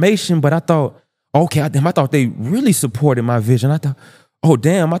the information, but I thought, okay, I thought they really supported my vision. I thought, oh,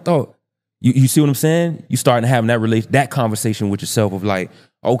 damn, I thought, you see what I'm saying? You starting to have that conversation with yourself of like,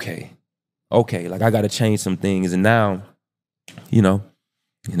 okay, like I got to change some things. And now, you know,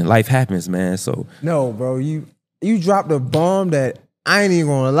 and life happens, man. So No, bro, you dropped a bomb that I ain't even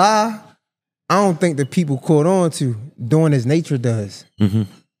gonna lie. I don't think the people caught on to doing as nature does.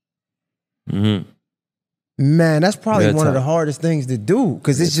 Man, that's probably Real one of the talk. hardest things to do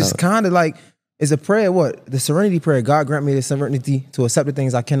because it's Real just talk. kind of like it's a prayer. What the serenity prayer? God grant me the serenity to accept the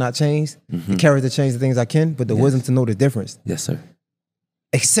things I cannot change, the courage to change the things I can, but the wisdom to know the difference. Yes, sir.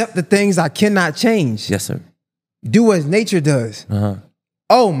 Accept the things I cannot change. Yes, sir. Do as nature does.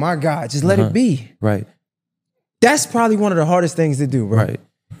 Oh my God, just let it be. Right. That's probably one of the hardest things to do, bro. Right.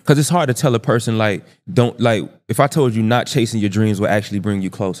 Because it's hard to tell a person like, don't like, if I told you not chasing your dreams will actually bring you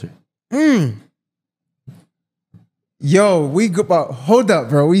closer. Yo, we go about, hold up,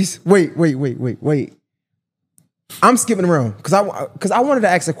 bro. Wait. I'm skipping around because I wanted to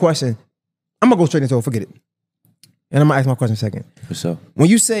ask a question. I'm gonna go straight into it, forget it. And I'm gonna ask my question in a second. For sure. When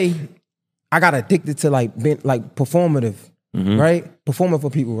you say I got addicted to like being like performative, right? Performing for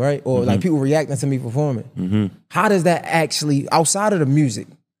people, right? Or like people reacting to me performing. How does that actually, outside of the music,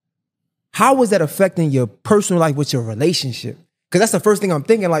 how was that affecting your personal life with your relationship? Because that's the first thing I'm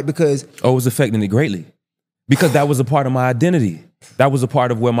thinking, like, because it was affecting it greatly because that was a part of my identity. That was a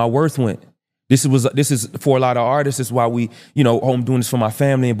part of where my worth went. This is for a lot of artists. This is why we, I'm doing this for my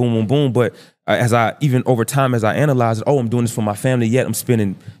family and boom, boom, boom. But even over time, as I analyze it, I'm doing this for my family, yet I'm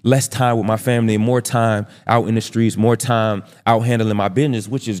spending less time with my family and more time out in the streets, more time out handling my business,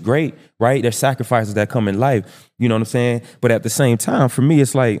 which is great, right? There's sacrifices that come in life, you know what I'm saying? But at the same time, for me,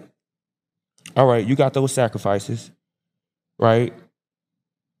 it's like, all right, you got those sacrifices, right?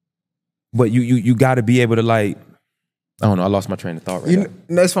 But you got to be able to, like, I don't know, I lost my train of thought right now.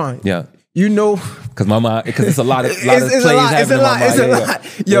 That's fine. Yeah. Because my mind, because it's a lot of plays happening in my mind. It's a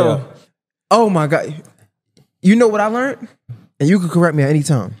lot. Yo, yeah. Oh my God. You know what I learned? And you can correct me at any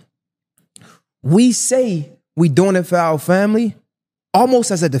time. We say we doing it for our family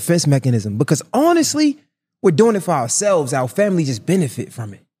almost as a defense mechanism, because honestly, we're doing it for ourselves. Our family just benefit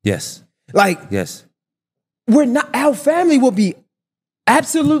from it. Yes. Yes. Our family will be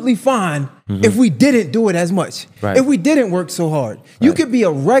absolutely fine if we didn't do it as much. Right. If we didn't work so hard. Right. You could be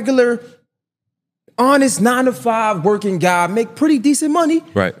a regular, honest 9-to-5 working guy, make pretty decent money,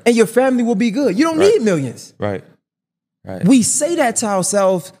 right, and your family will be good. You don't need millions. Right. We say that to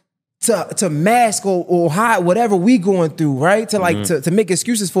ourselves to mask or hide whatever we going through, right? To make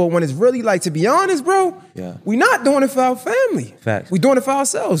excuses for it, when it's really like, to be honest, bro, we not doing it for our family. Facts. We doing it for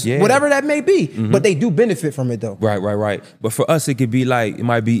ourselves, whatever that may be. But they do benefit from it though. Right. But for us, it could be like, it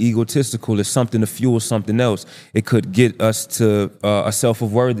might be egotistical. It's something to fuel something else. It could get us to a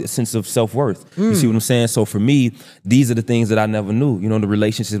sense of self-worth. You see what I'm saying? So for me, these are the things that I never knew, the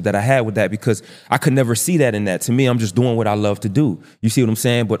relationship that I had with that, because I could never see that in that. To me, I'm just doing what I love to do. You see what I'm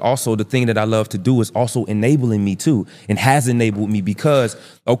saying? But also, the thing that I love to do is also enabling me too, and has enabled me, because,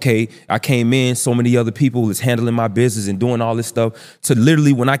 okay, I came in, so many other people is handling my business and doing all this stuff. So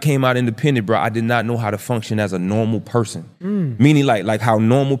literally, when I came out independent, bro, I did not know how to function as a normal person. Meaning like how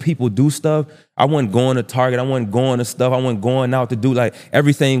normal people do stuff. I wasn't going to Target. I wasn't going to stuff. I wasn't going out to do, like,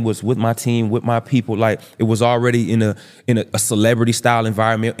 everything was with my team, with my people. Like, it was already in a celebrity style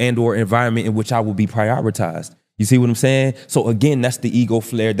environment or environment in which I would be prioritized. You see what I'm saying? So again, that's the ego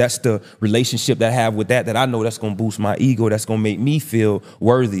flare. That's the relationship that I have with that I know that's going to boost my ego. That's going to make me feel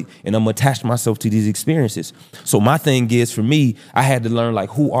worthy. And I'm going to attach myself to these experiences. So my thing is, for me, I had to learn, like,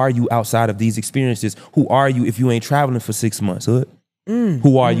 who are you outside of these experiences? Who are you if you ain't traveling for 6 months, hood?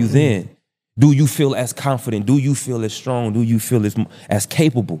 Who are you then? Do you feel as confident? Do you feel as strong? Do you feel as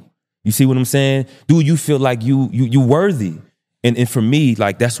capable? You see what I'm saying? Do you feel like you worthy? And for me,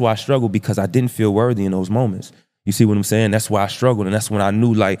 like, that's why I struggled, because I didn't feel worthy in those moments. You see what I'm saying? That's why I struggled. And that's when I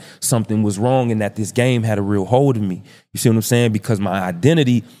knew, like, something was wrong and that this game had a real hold of me. You see what I'm saying? Because my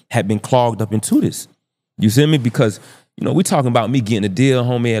identity had been clogged up into this. You see me? Because, we talking about me getting a deal,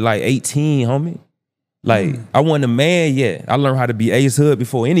 homie, at like 18, homie. Like, I wasn't a man yet. I learned how to be Ace Hood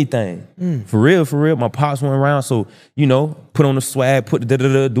before anything. For real. My pops went around. So, put on the swag,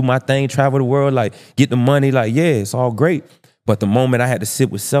 do my thing, travel the world, like, get the money. Like, yeah, it's all great. But the moment I had to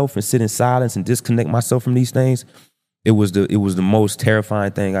sit with self and sit in silence and disconnect myself from these things, it was the most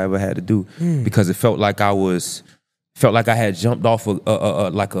terrifying thing I ever had to do, because it felt like I had jumped off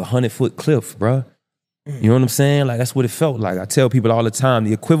like a 100-foot cliff, bro. You know what I'm saying? Like, that's what it felt like. I tell people all the time,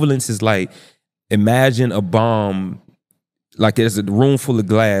 the equivalence is like, imagine a bomb, like there's a room full of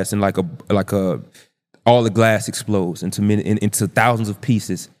glass, and all the glass explodes into thousands of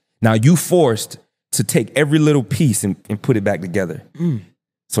pieces. Now you forced to take every little piece and put it back together.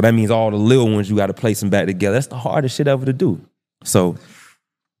 So that means all the little ones, you got to place them back together. That's the hardest shit ever to do. So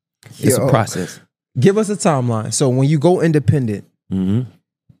it's a process. Give us a timeline. So when you go independent, music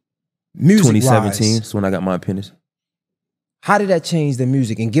 2017 is when I got my appendix. How did that change the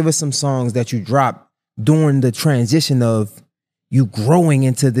music? And give us some songs that you dropped during the transition of you growing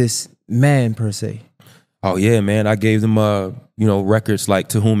into this man, per se. Oh yeah, man. I gave them records like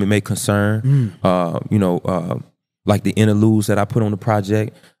To Whom It May Concern, like the interludes that I put on the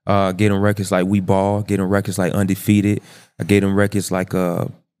project. Gave them records like We Ball, gave them records like Undefeated. I gave them records like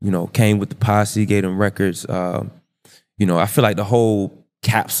Came With the Posse, gave them records. I feel like the whole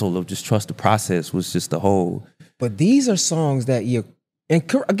capsule of just Trust the Process was just the whole. But these are songs that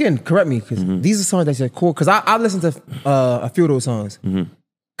and again, correct me, because these are songs that you're cool. Because I listened to a few of those songs.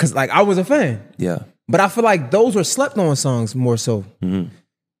 Because like I was a fan. Yeah. But I feel like those were slept on songs more so.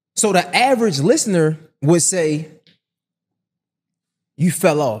 So the average listener would say, you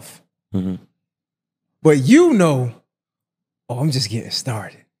fell off. But I'm just getting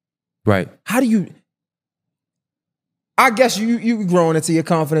started. Right. How do you, I guess you growing into your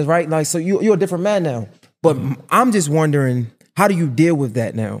confidence, right? Like, so you're a different man now. But I'm just wondering, how do you deal with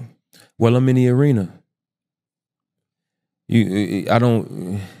that now? Well, I'm in the arena. I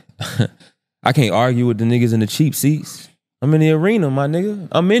don't, I can't argue with the niggas in the cheap seats. I'm in the arena, my nigga.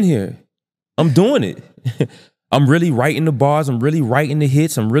 I'm in here. I'm doing it. I'm really writing the bars. I'm really writing the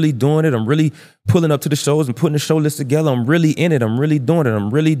hits. I'm really doing it. I'm really pulling up to the shows and putting the show list together. I'm really in it. I'm really doing it.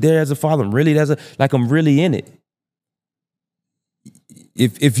 I'm really there as a father. I'm really I'm really in it.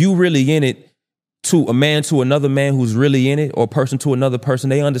 If you really in it, to a man to another man who's really in it, or a person to another person,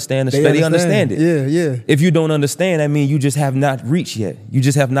 they understand it. They understand it. Yeah. If you don't understand, I mean, you just have not reached yet. You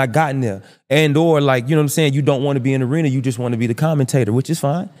just have not gotten there. And or like, you know what I'm saying? You don't want to be in the arena. You just want to be the commentator, which is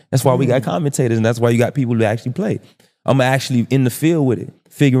fine. That's why we got commentators, and that's why you got people who actually play. I'm actually in the field with it,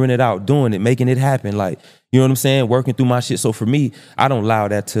 figuring it out, doing it, making it happen. Like, you know what I'm saying? Working through my shit. So for me, I don't allow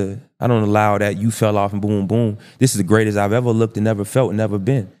that you fell off and boom, boom. This is the greatest I've ever looked and never felt and never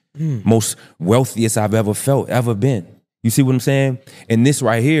been. Most wealthiest I've ever been. You see what I'm saying? And this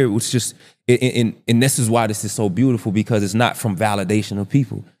right here was just, and this is why this is so beautiful, because it's not from validation of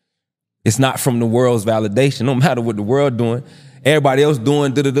people. It's not from the world's validation. No matter what the world doing, everybody else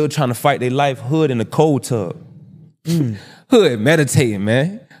doing, trying to fight their life. Hood in the cold tub. Hood meditating,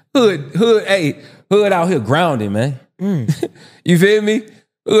 man. Hood out here grounding, man. You feel me?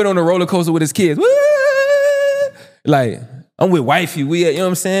 Hood on the roller coaster with his kids. Like, I'm with wifey. You know what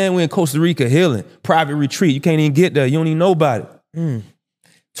I'm saying? We in Costa Rica healing. Private retreat. You can't even get there. You don't even know about it.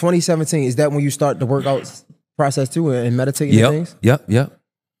 2017, is that when you start the workout process too and meditating and things? Yep.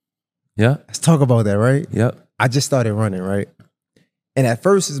 Let's talk about that, right? Yep. I just started running, right? And at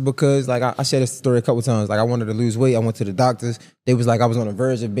first it's because, like, I shared this story a couple times. Like, I wanted to lose weight. I went to the doctors. They was like, I was on the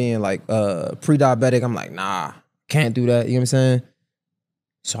verge of being like pre-diabetic. I'm like, nah, can't do that. You know what I'm saying?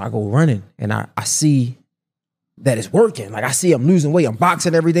 So I go running and I see that it's working. Like, I see I'm losing weight. I'm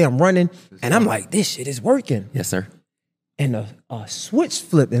boxing every day. I'm running. And I'm like, this shit is working. Yes, sir. And a switch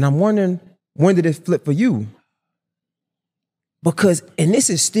flipped. And I'm wondering, when did it flip for you? Because, and this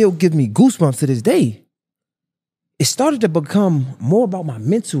is still giving me goosebumps to this day, it started to become more about my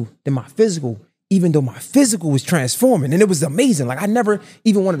mental than my physical, even though my physical was transforming. And it was amazing. Like, I never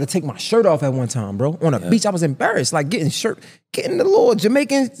even wanted to take my shirt off at one time, bro. On a beach, I was embarrassed. Like, getting the little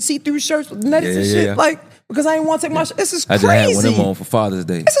Jamaican see-through shirts with netties and shit. Like, because I didn't want to take my shirt. This is crazy. I just had one of them on for Father's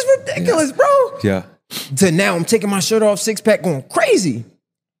Day. This is ridiculous, bro. Yeah. To now I'm taking my shirt off, six-pack, going crazy.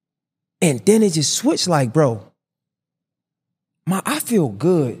 And then it just switched, like, bro, I feel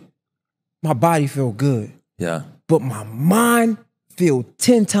good. My body feel good. Yeah. But my mind feel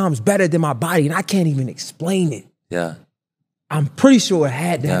 10 times better than my body, and I can't even explain it. Yeah. I'm pretty sure it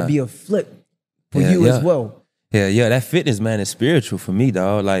had to be a flip for you as well. Yeah, that fitness, man, is spiritual for me,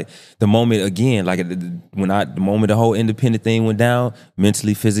 dog. Like, the moment, again, like the moment the whole independent thing went down,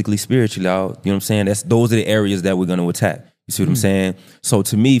 mentally, physically, spiritually, dog, you know what I'm saying? Those are the areas that we're going to attack. You see what I'm saying? So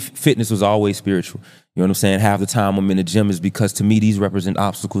to me, fitness was always spiritual. You know what I'm saying? Half the time I'm in the gym is because, to me, these represent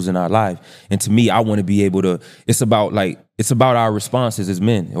obstacles in our life. And to me, I want to be able to, it's about our responses as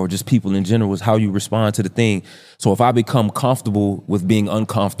men, or just people in general, is how you respond to the thing. So if I become comfortable with being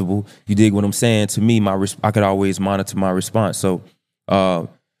uncomfortable, you dig what I'm saying? To me, I could always monitor my response. So,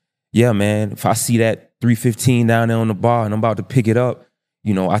 yeah, man, if I see that 315 down there on the bar and I'm about to pick it up,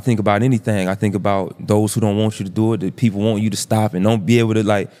 you know, I think about anything. I think about those who don't want you to do it, that people want you to stop and don't be able to,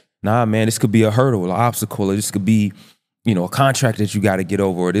 like, nah, man, this could be a hurdle, an obstacle, or this could be, you know, a contract that you got to get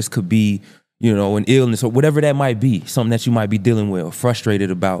over, or this could be, you know, an illness, or whatever that might be, something that you might be dealing with or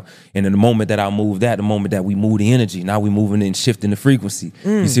frustrated about. And in the moment that I move that, the moment that we move the energy, now we moving and shifting the frequency.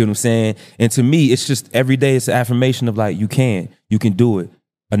 You see what I'm saying? And to me, it's just every day it's an affirmation of, like, you can do it.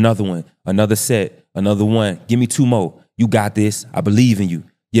 Another one, another set, another one. Give me 2 more. You got this. I believe in you.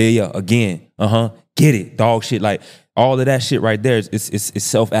 Yeah. Again. Get it. Dog shit. Like, all of that shit right there is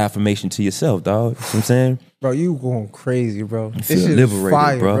self-affirmation to yourself, dog. You know what I'm saying? Bro, you going crazy, bro. This shit is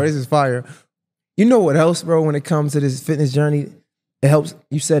fire, bro. This is fire. You know what else, bro, when it comes to this fitness journey? It helps.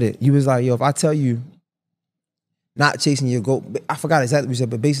 You said it. You was like, yo, if I tell you not chasing your goal, I forgot exactly what you said,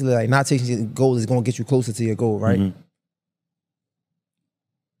 but basically, like, not chasing your goal is going to get you closer to your goal, right?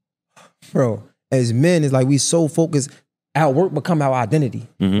 Bro, as men, it's like we so focused. Our work become our identity.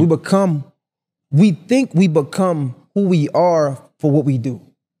 We think we become who we are for what we do.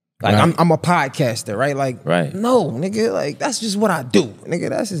 Like, I'm a podcaster, right? Like, no, nigga, like, that's just what I do. Nigga,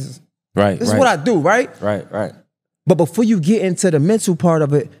 that's just, this is what I do, right? Right. But before you get into the mental part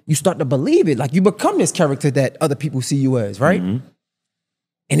of it, you start to believe it. Like, you become this character that other people see you as, right? And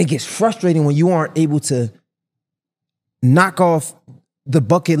it gets frustrating when you aren't able to knock off the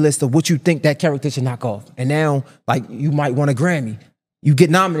bucket list of what you think that character should knock off. And now, like, you might want a Grammy. You get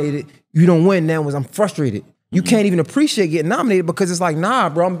nominated, you don't win now, I'm frustrated. You can't even appreciate getting nominated because it's like, nah,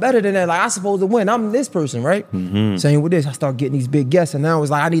 bro, I'm better than that. Like, I'm supposed to win. I'm this person, right? Same with this. I start getting these big guests, and now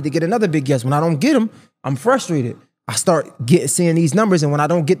it's like, I need to get another big guest. When I don't get them, I'm frustrated. I start seeing these numbers, and when I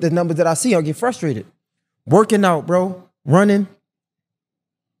don't get the numbers that I see, I get frustrated. Working out, bro, running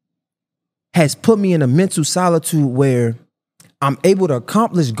has put me in a mental solitude where I'm able to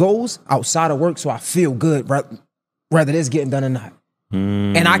accomplish goals outside of work, so I feel good, whether it's getting done or not.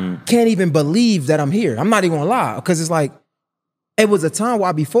 And I can't even believe that I'm here. I'm not even gonna lie, because it's like, it was a time where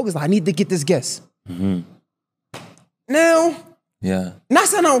I'd be focused, like, I need to get this guest. Now, not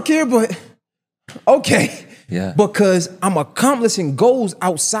saying I don't care, but okay. Because I'm accomplishing goals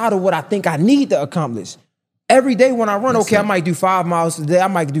outside of what I think I need to accomplish. Every day when I run, okay, I might do 5 miles today. I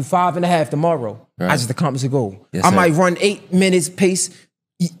might do 5.5 tomorrow. I just accomplished a goal. I might run 8 minutes pace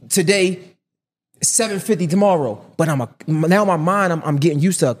today, 7:50 tomorrow. But now my mind, I'm getting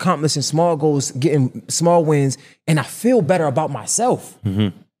used to accomplishing small goals, getting small wins, and I feel better about myself.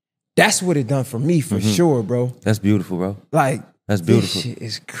 That's what it done for me, for sure, bro. That's beautiful, bro. Like, that's beautiful. This shit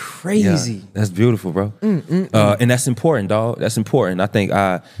is crazy. Yeah, that's beautiful, bro. And that's important, dog. That's important. I think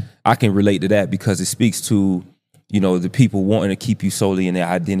I can relate to that because it speaks to, you know, the people wanting to keep you solely in their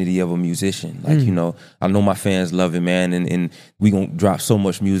identity of a musician. Like, you know, I know my fans love it, man. And we gonna drop so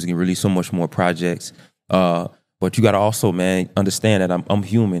much music and release so much more projects. But you gotta also, man, understand that I'm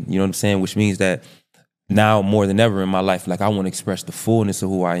human. You know what I'm saying? Which means that now more than ever in my life, like, I want to express the fullness of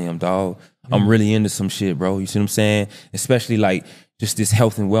who I am, dog. I'm really into some shit, bro. You see what I'm saying? Especially like just this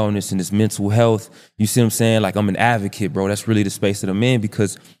health and wellness and this mental health. You see what I'm saying? Like, I'm an advocate, bro. That's really the space that I'm in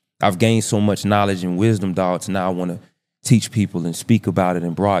because I've gained so much knowledge and wisdom, dog. So now I want to teach people and speak about it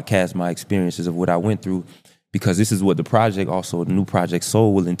and broadcast my experiences of what I went through, because this is what the project, also the new project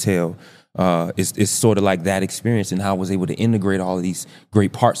Soul, will entail. It's sort of like that experience and how I was able to integrate all of these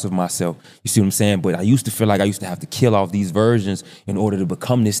great parts of myself. You see what I'm saying? But I used to feel like I used to have to kill off these versions in order to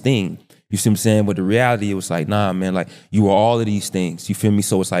become this thing. You see what I'm saying? But the reality, it was like, nah, man, like, you are all of these things. You feel me?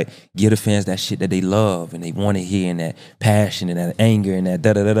 So it's like, give the fans that shit that they love and they want to hear, and that passion and that anger and that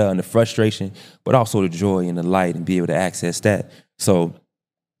da-da-da-da and the frustration, but also the joy and the light, and be able to access that. So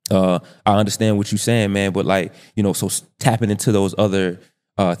I understand what you're saying, man. But like, you know, so tapping into those other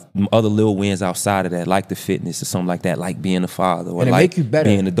little wins outside of that, like the fitness or something like that, like being a father, or and like make you better.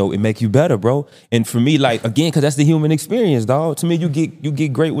 Being a dope, it make you better, bro. And for me, like, again, because that's the human experience, dog. To me, you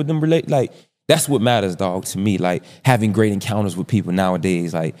get great with them, like, that's what matters, dog, to me. Like, having great encounters with people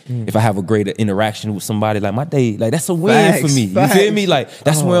nowadays. Like, if I have a great interaction with somebody, like, my day, like, that's a win for me. You feel me? Like,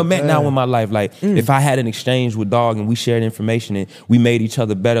 that's where I'm at now in my life. Like, if I had an exchange with dog and we shared information and we made each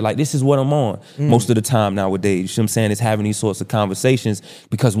other better, like, this is what I'm on most of the time nowadays. You see what I'm saying? It's having these sorts of conversations,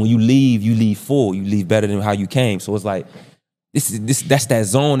 because when you leave full. You leave better than how you came. So it's like, that's that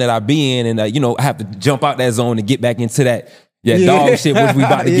zone that I be in, and you know, I have to jump out that zone and get back into that dog shit, which we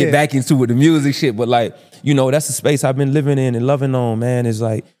about to get back into with the music shit. But like, you know, that's the space I've been living in and loving on, man. Is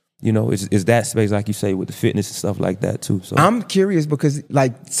like, you know, it's that space, like you say, with the fitness and stuff like that too. So I'm curious because,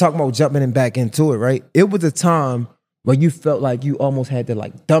 like, talking about jumping and back into it, right? It was a time where you felt like you almost had to,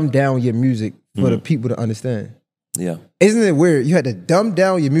 like, dumb down your music for the people to understand. Yeah. Isn't it weird? You had to dumb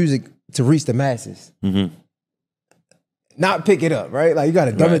down your music to reach the masses. Not pick it up, right? Like, you got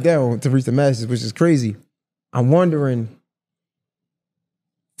to dumb it down to reach the masses, which is crazy. I'm wondering,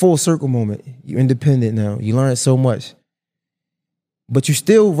 full circle moment, you're independent now, you learn so much, but you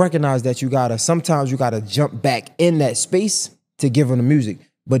still recognize that sometimes you gotta jump back in that space to give them the music.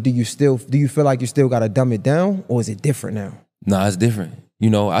 But do you feel like you still gotta dumb it down, or is it different now? Nah, it's different.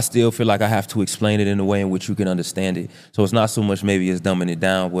 You know, I still feel like I have to explain it in a way in which you can understand it. So it's not so much maybe as dumbing it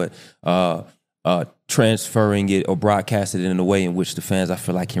down, but transferring it or broadcasting it in a way in which the fans, I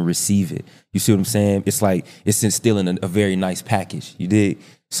feel like, can receive it. You see what I'm saying? It's like, it's instilling a very nice package. You dig?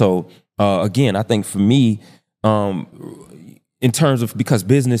 So again, I think for me, in terms of, because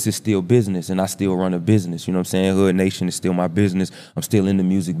business is still business and I still run a business, you know what I'm saying? Hood Nation is still my business. I'm still in the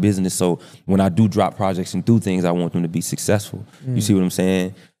music business. So when I do drop projects and do things, I want them to be successful. You see what I'm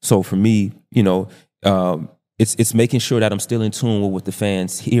saying? So for me, you know, it's making sure that I'm still in tune with what the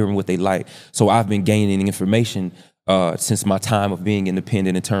fans hear and what they like. So I've been gaining information since my time of being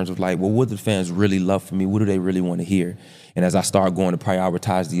independent, in terms of like, well, what do the fans really love from me? What do they really want to hear? And as I start going to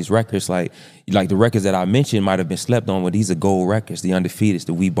prioritize these records, like the records that I mentioned might have been slept on, but these are gold records, the Undefeateds,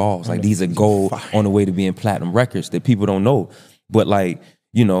 the We Balls. Like, these are gold on the way to being platinum records that people don't know. But like,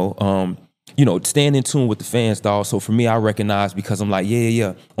 you know, staying in tune with the fans, dog. So for me, I recognize, because I'm like,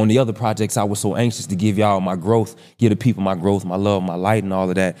 yeah. On the other projects, I was so anxious to give y'all my growth, give the people my growth, my love, my light, and all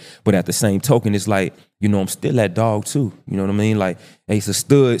of that. But at the same token, it's like, I'm still that dog too. You know what I mean? Like, Ace a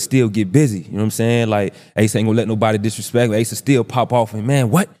stud still get busy. You know what I'm saying? Like, Ace ain't gonna let nobody disrespect. Ace still pop off and,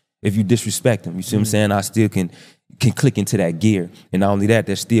 man, what if you disrespect him? You see what I'm saying? I still can click into that gear. And not only that,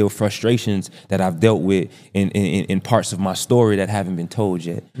 there's still frustrations that I've dealt with in parts of my story that haven't been told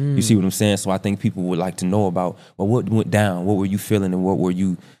yet. You see what I'm saying? So I think people would like to know about, well, what went down? What were you feeling, and what were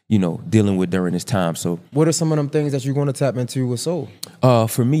you, dealing with during this time? So what are some of them things that you're going to tap into with Soul?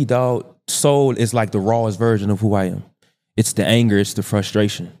 For me, dog, Soul is like the rawest version of who I am. It's the anger, it's the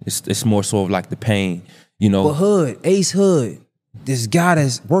frustration. It's more so of like the pain, But Hood, Ace Hood, this guy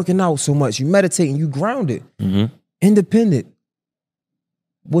that's working out so much, you meditating, you grounded, independent.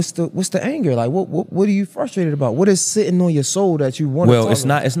 What's the anger? Like, what are you frustrated about? What is sitting on your soul that you want to talk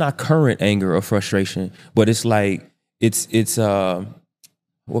about? It's not current anger or frustration, but it's like, it's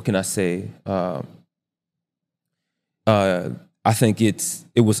what can I say? I think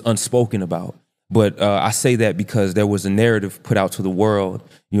it was unspoken about. But I say that because there was a narrative put out to the world,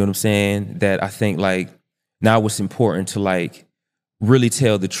 you know what I'm saying, that I think like now it's important to like really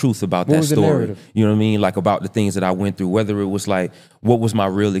tell the truth about that story. You know what I mean? Like about the things that I went through, whether it was like, what was my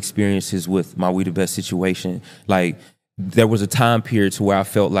real experiences with my We the Best situation? Like there was a time period to where I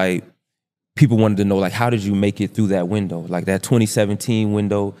felt like people wanted to know, like, how did you make it through that window? Like that 2017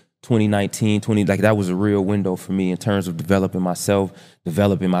 window, 2019, like that was a real window for me in terms of developing myself,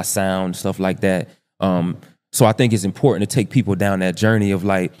 developing my sound, stuff like that. So I think it's important to take people down that journey of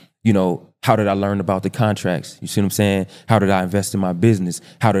like, how did I learn about the contracts? You see what I'm saying? How did I invest in my business?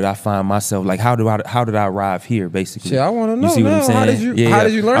 How did I find myself? Like, how did I arrive here, basically? Shit, I want to know. You see what I'm saying? How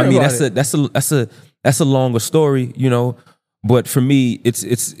did you learn about it? That's a longer story, But for me,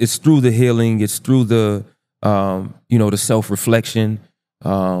 it's through the healing. It's through the the self-reflection.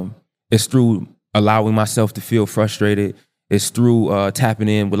 It's through allowing myself to feel frustrated. It's through tapping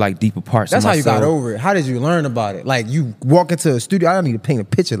in with like deeper parts That's of myself. That's how you got over it. How did you learn about it? Like you walk into a studio, I don't need to paint a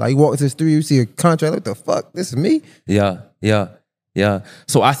picture. Like you walk into the studio, you see a contract, what the fuck? This is me? Yeah.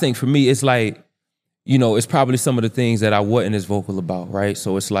 So I think for me, it's like, it's probably some of the things that I wasn't as vocal about, right?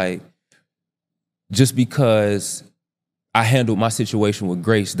 So it's like, just because I handled my situation with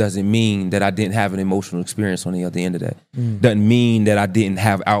grace doesn't mean that I didn't have an emotional experience on the other end of that. Doesn't mean that I didn't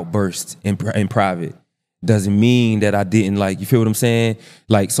have outbursts in private. Doesn't mean that I didn't, like, you feel what I'm saying?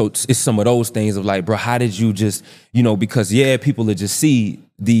 Like, so it's some of those things of like, bro, how did you just, because people will just see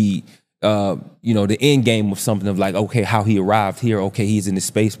the, the end game of something of like, okay, how he arrived here. Okay, he's in this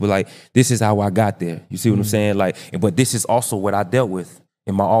space, but like, this is how I got there. You see what I'm saying? Like, but this is also what I dealt with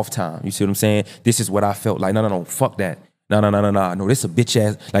in my off time. You see what I'm saying? This is what I felt like, no, fuck that. No, this a bitch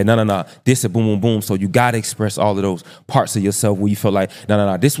ass, like, no, this a boom, boom, boom. So you gotta express all of those parts of yourself where you feel like,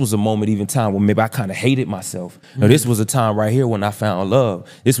 no, this was a moment, even time where maybe I kind of hated myself. No, this was a time right here when I found love.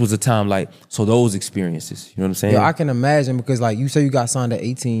 This was a time like, so those experiences, you know what I'm saying? Yeah, I can imagine because like you say you got signed at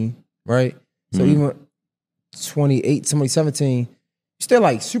 18, right? So even 2017, you're still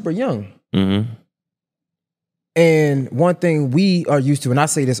like super young. And one thing we are used to, and I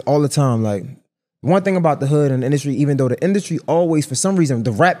say this all the time, like, one thing about the hood and the industry, even though the industry always, for some reason,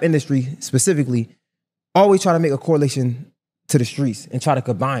 the rap industry specifically, always try to make a correlation to the streets and try to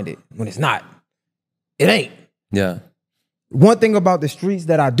combine it when it's not. It ain't. Yeah. One thing about the streets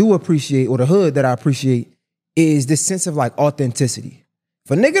that I do appreciate, or the hood that I appreciate, is this sense of like authenticity.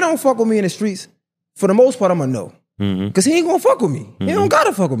 If a nigga don't fuck with me in the streets, for the most part, I'm gonna know. Because he ain't gonna fuck with me. He don't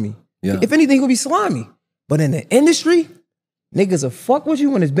gotta fuck with me. Yeah. If anything, he'll be slimy. But in the industry, niggas will fuck with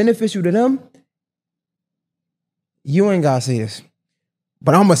you when it's beneficial to them. You ain't gotta say this,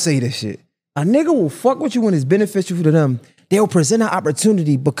 but I'm gonna say this shit. A nigga will fuck with you when it's beneficial to them. They'll present an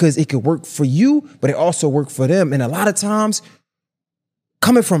opportunity because it could work for you, but it also work for them. And a lot of times,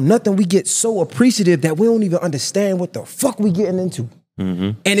 coming from nothing, we get so appreciative that we don't even understand what the fuck we getting into.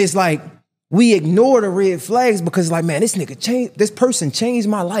 And it's like, we ignore the red flags because like, man, this person changed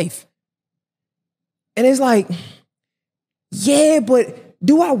my life. And it's like, yeah, but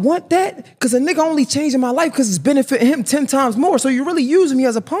do I want that? Because a nigga only changing my life because it's benefiting him 10 times more. So you're really using me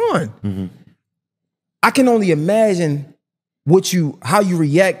as a pawn. I can only imagine how you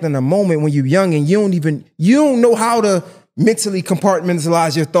react in a moment when you're young and you don't know how to mentally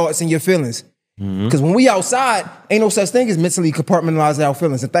compartmentalize your thoughts and your feelings. Because when we outside, ain't no such thing as mentally compartmentalize our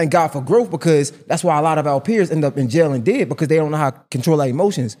feelings. And thank God for growth, because that's why a lot of our peers end up in jail and dead, because they don't know how to control their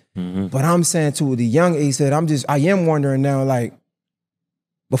emotions. But I'm saying to the young age that I am wondering now, like,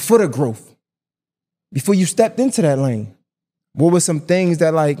 before the growth, before you stepped into that lane, what were some things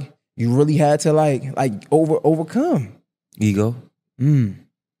that like, you really had to like overcome? Ego.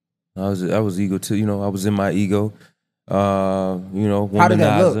 I was ego too. You know, I was in my ego. You know, How did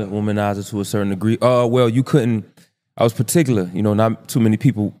that look? womanizer to a certain degree. Well, you couldn't. I was particular. You know, not too many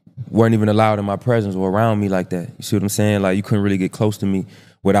people weren't even allowed in my presence or around me like that. You see what I'm saying? Like, you couldn't really get close to me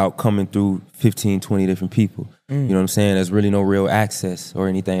without coming through 15, 20 different people. You know what I'm saying? There's really no real access or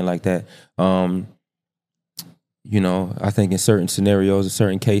anything like that. You know, I think in certain scenarios, in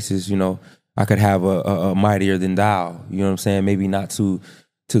certain cases, you know, I could have a mightier than thou. You know what I'm saying? Maybe not to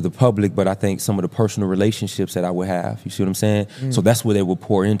the public, but I think some of the personal relationships that I would have. You see what I'm saying? So that's where they would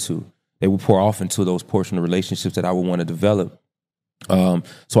pour into. They would pour off into those personal relationships that I would want to develop.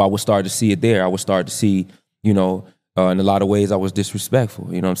 So I would start to see it there. I would start to see, you know, in a lot of ways I was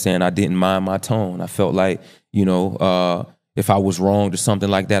disrespectful. You know what I'm saying? I didn't mind my tone. I felt like, you know, if I was wrong or something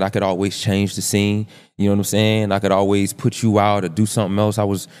like that, I could always change the scene. You know what I'm saying? I could always put you out or do something else. I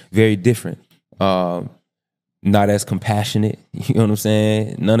was very different. Not as compassionate. You know what I'm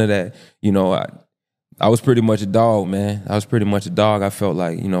saying? None of that. You know, I was pretty much a dog, man. I was pretty much a dog. I felt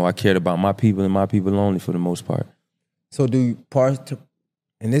like, you know, I cared about my people and my people only for the most part. So do you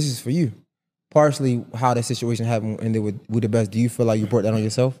and this is for you, partially how that situation happened ended with the best, do you feel like you brought that on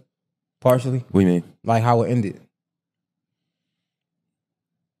yourself? Partially? What do you mean? Like how it ended?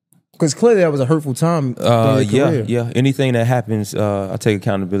 Because clearly that was a hurtful time. Yeah. Anything that happens, I take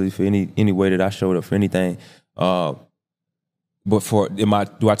accountability for any way that I showed up for anything. But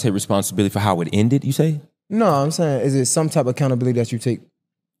do I take responsibility for how it ended, you say? No, I'm saying, is it some type of accountability that you take?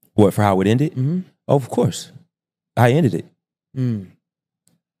 What, for how it ended? Oh, of course. I ended it.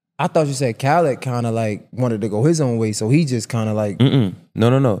 I thought you said Khaled kind of like wanted to go his own way, so he just kind of like...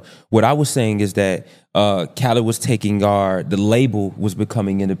 No. What I was saying is that Khaled was taking the label was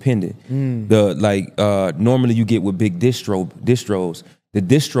becoming independent. Normally you get with big distros, the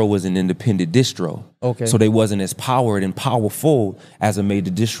distro was an independent distro. Okay. So they wasn't as powered and powerful as a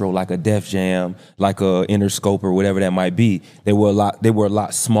major distro like a Def Jam, like a Interscope or whatever that might be. They were a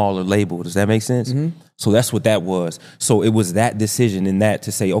lot smaller label. Does that make sense? So that's what that was. So it was that decision and that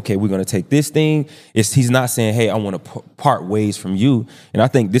to say, okay, we're going to take this thing. He's not saying, hey, I want to part ways from you. And I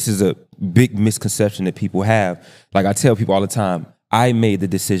think this is a big misconception that people have. Like I tell people all the time, I made the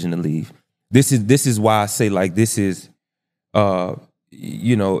decision to leave. This is why I say like this is,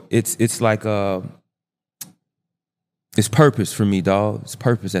 you know, it's like it's purpose for me, dog. It's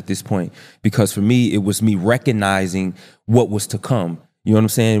purpose at this point because for me, it was me recognizing what was to come. You know what I'm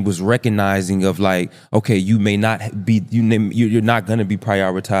saying? It was recognizing of like, okay, you may not be, you're not going to be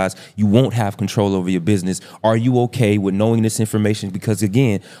prioritized. You won't have control over your business. Are you okay with knowing this information? Because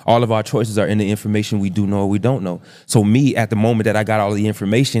again, all of our choices are in the information we do know or we don't know. So me, at the moment that I got all the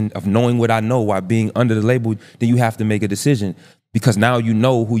information of knowing what I know while being under the label, then you have to make a decision. Because now you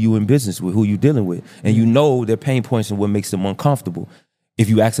know who you in business with, who you dealing with. And you know their pain points and what makes them uncomfortable. If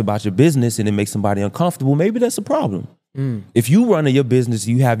you ask about your business and it makes somebody uncomfortable, maybe that's a problem. If you run your business,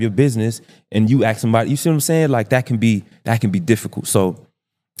 you have your business and you ask somebody, you see what I'm saying? Like that can be difficult. So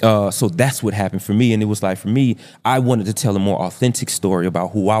that's what happened for me. And it was like, for me, I wanted to tell a more authentic story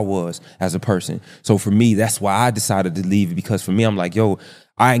about who I was as a person. So for me, that's why I decided to leave, because for me, I'm like, yo,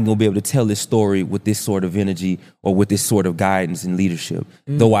 I ain't gonna be able to tell this story with this sort of energy or with this sort of guidance and leadership.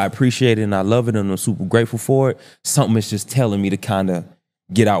 Though I appreciate it and I love it and I'm super grateful for it, something is just telling me to kind of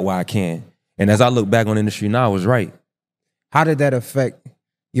get out while I can. And as I look back on the industry now, I was right. How did that affect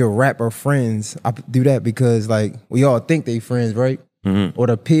your rapper friends? I do that because like we all think they friends, right? Or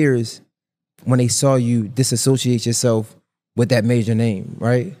the peers, when they saw you disassociate yourself with that major name,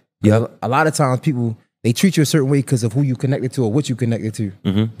 right? Yeah. A lot of times people, they treat you a certain way because of who you connected to or what you connected to.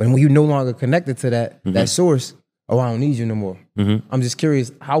 But when you no longer connected to that source, oh, I don't need you no more. I'm just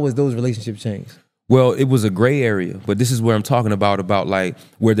curious, how was those relationships changed? Well, it was a gray area, but this is where I'm talking about like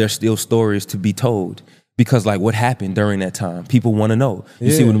where there's still stories to be told. Because like what happened during that time, people want to know.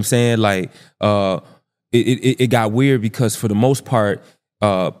 You see what I'm saying? Like it got weird because for the most part,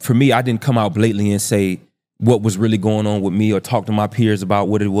 for me, I didn't come out blatantly and say what was really going on with me or talk to my peers about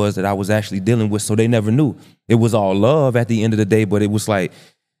what it was that I was actually dealing with. So they never knew. It was all love at the end of the day, but it was like,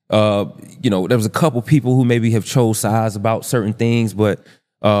 you know, there was a couple people who maybe have chose sides about certain things, but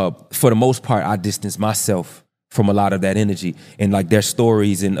for the most part, I distanced myself from a lot of that energy and like their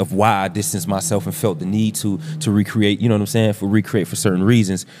stories and of why I distanced myself and felt the need to recreate, you know what I'm saying, recreate for certain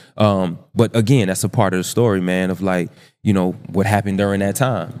reasons. But again, that's a part of the story, man, of like, you know, what happened during that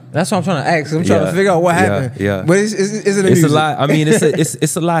time. That's what I'm trying to ask. I'm trying to figure out what happened. Yeah. But is it it's a lot. I mean,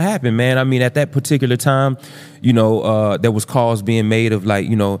 it's a lot happened, man. I mean, at that particular time, you know, there was calls being made of like,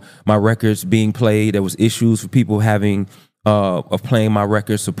 you know, my records being played. There was issues for people having of playing my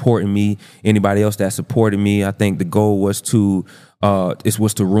record, supporting me, anybody else that supported me. I think the goal was to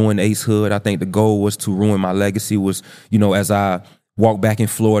ruin Ace Hood. I think the goal was to ruin my legacy. Was, you know, as I walk back in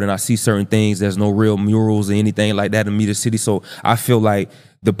Florida and I see certain things, there's no real murals or anything like that in Media City. So I feel like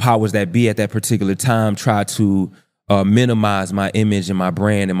the powers that be at that particular time tried to minimize my image and my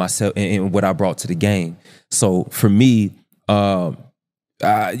brand and myself and what I brought to the game. So for me, so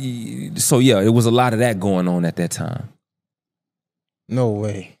yeah, it was a lot of that going on at that time. No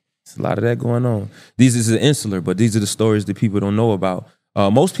way. It's a lot of that going on. These is insular, but these are the stories that people don't know about.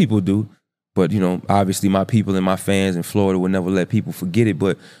 Most people do, but you know, obviously my people and my fans in Florida would never let people forget it.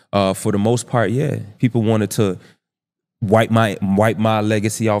 But for the most part, yeah, people wanted to wipe my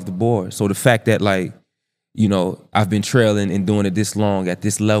legacy off the board. So the fact that, like, you know, I've been trailing and doing it this long at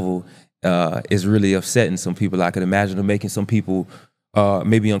this level is really upsetting some people. I could imagine it making some people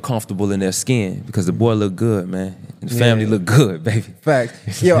maybe uncomfortable in their skin, because the boy look good, man. And the family look good, baby.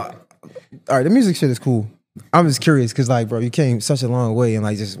 Fact. Yo, all right, the music shit is cool. I'm just curious because, like, bro, you came such a long way, and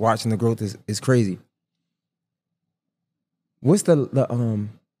like just watching the growth is crazy. What's the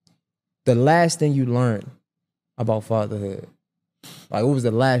last thing you learned about fatherhood? Like, what was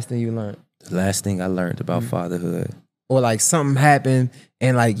the last thing you learned? The last thing I learned about fatherhood. Or like something happened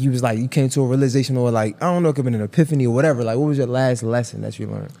and like you was like, you came to a realization, or like, I don't know, it could have been an epiphany or whatever. Like, what was your last lesson that you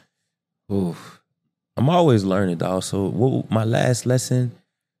learned? Oof. I'm always learning, dog. So what my last lesson,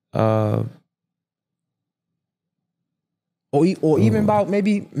 or even about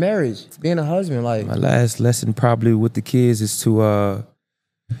maybe marriage, being a husband. Like, my last lesson probably with the kids is to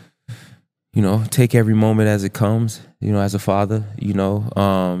you know, take every moment as it comes, you know, as a father, you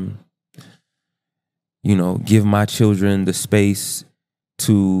know, give my children the space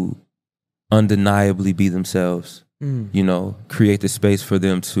to undeniably be themselves, you know, create the space for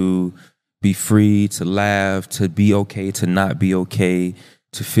them to be free, to laugh, to be okay, to not be okay,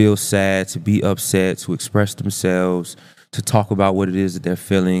 to feel sad, to be upset, to express themselves, to talk about what it is that they're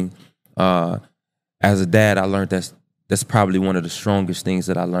feeling. As a dad, I learned that's probably one of the strongest things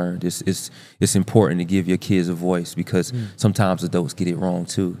that I learned. It's important to give your kids a voice, because sometimes adults get it wrong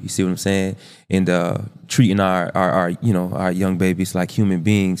too. You see what I'm saying? And treating our you know, our young babies like human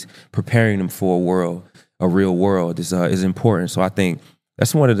beings, preparing them for a real world is important. So I think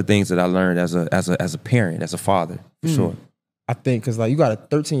that's one of the things that I learned as a parent, as a father, for sure. I think because, like, you got a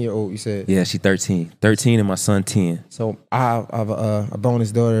 13-year-old, you said. Yeah, she's 13 and my son 10. So I have a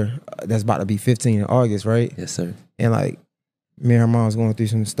bonus daughter that's about to be 15 in August, right? Yes, sir. And like, me and her mom's going through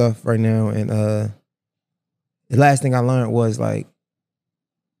some stuff right now, and the last thing I learned was, like,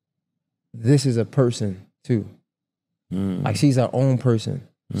 this is a person too. Like, she's her own person.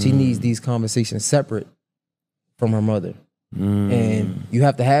 She needs these conversations separate from her mother. And you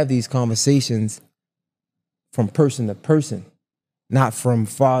have to have these conversations from person to person, not from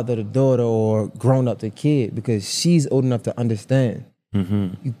father to daughter or grown up to kid, because she's old enough to understand.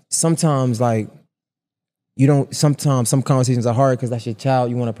 Sometimes, like, sometimes some conversations are hard because that's your child.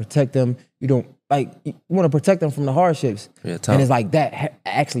 You want to protect them. You want to protect them from the hardships. Yeah, and it's like, that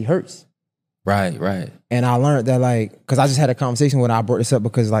actually hurts. Right. And I learned that, like, because I just had a conversation when I brought this up,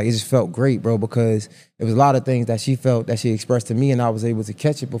 because, like, it just felt great, bro, because it was a lot of things that she felt that she expressed to me, and I was able to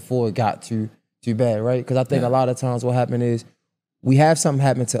catch it before it got too bad, right? Because I think a lot of times what happened is we have something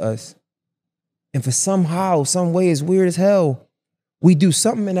happen to us, and for somehow, some way, it's weird as hell, we do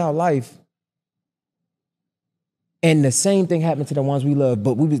something in our life, and the same thing happened to the ones we love,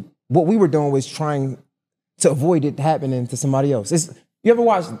 but what we were doing was trying to avoid it happening to somebody else. You ever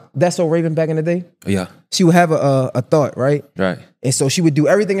watch That's So Raven back in the day? Yeah. She would have a thought, right? Right. And so she would do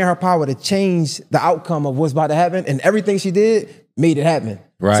everything in her power to change the outcome of what's about to happen, and everything she did made it happen.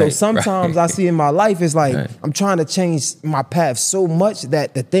 Right. So sometimes I see in my life, it's like, I'm trying to change my path so much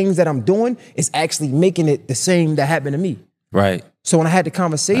that the things that I'm doing is actually making it the same that happened to me. Right. So when I had the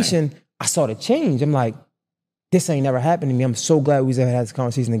conversation, I saw the change. I'm like, this ain't never happened to me. I'm so glad we was able to have this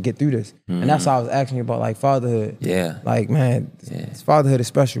conversation and get through this. And that's why I was asking you about, like, fatherhood. Yeah. Like, man, fatherhood is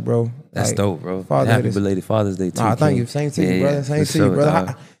special, bro. That's like, dope, bro. Fatherhood Happy belated Father's Day too. Thank you. Same to you, brother. Same to you,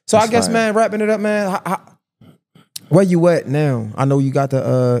 brother. So That's I guess, fire. man, wrapping it up, man. Where you at now? I know you got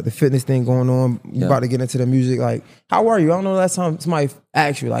the fitness thing going on. You about to get into the music. Like, how are you? I don't know. Last time somebody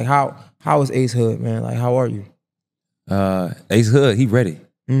asked you, like, how is Ace Hood, man? Like, how are you? Ace Hood, he ready.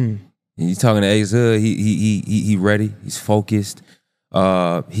 You talking to Ace Hood? He ready. He's focused.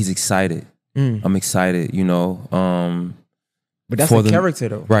 He's excited. I'm excited. You know. But that's the character,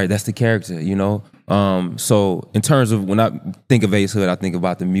 though. Right. That's the character. You know. So in terms of when I think of Ace Hood, I think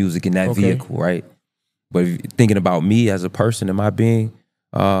about the music in that vehicle, right? But if you're thinking about me as a person and my being,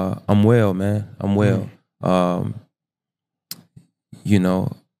 I'm well, man. I'm well. you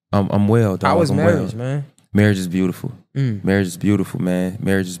know, I'm well, dog. How was I'm marriage, well. man? Marriage is beautiful. Marriage is beautiful, man.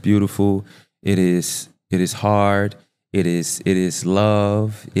 Marriage is beautiful. It is hard. It is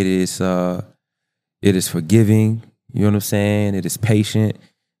love. It is forgiving. You know what I'm saying? It is patient.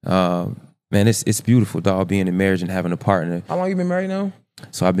 Man, it's beautiful, dog, being in marriage and having a partner. How long you been married now?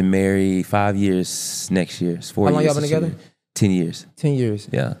 So I've been married 5 years next year. It's 4 years. How long y'all been this together? year. 10 years. 10 years.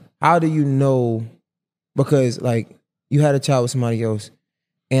 Yeah. How do you know? Because like you had a child with somebody else,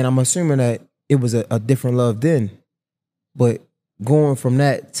 and I'm assuming that it was a different love then. But going from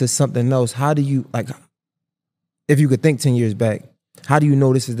that to something else, how do you, like, if you could think 10 years back, how do you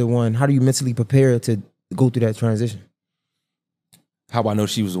know this is the one? How do you mentally prepare to go through that transition? How I know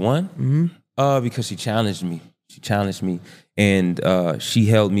she was the one? Because she challenged me. And she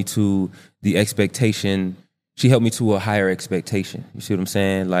held me to the expectation. She held me to a higher expectation. You see what I'm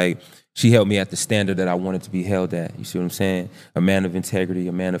saying? Like, she held me at the standard that I wanted to be held at. You see what I'm saying? A man of integrity,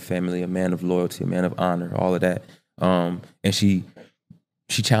 a man of family, a man of loyalty, a man of honor, all of that. And she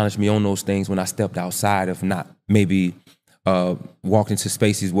challenged me on those things when I stepped outside of not maybe walked into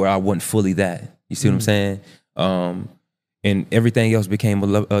spaces where I wasn't fully that. You see what I'm saying? And everything else became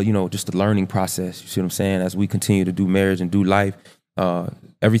just a learning process. You see what I'm saying? As we continue to do marriage and do life,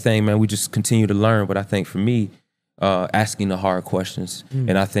 everything, man, we just continue to learn. But I think for me, asking the hard questions,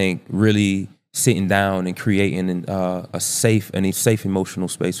 and I think really sitting down and creating a safe emotional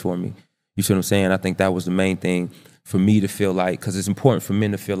space for me. You see what I'm saying? I think that was the main thing for me to feel like, because it's important for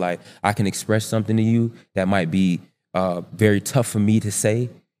men to feel like I can express something to you that might be very tough for me to say.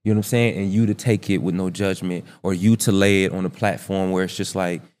 You know what I'm saying? And you to take it with no judgment, or you to lay it on a platform where it's just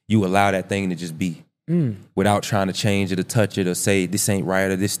like you allow that thing to just be without trying to change it or touch it or say this ain't right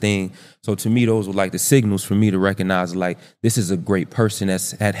or this thing. So to me, those were like the signals for me to recognize, like, this is a great person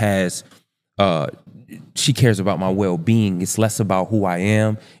that has, she cares about my well-being. It's less about who I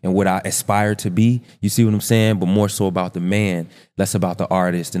am and what I aspire to be. You see what I'm saying? But more so about the man, less about the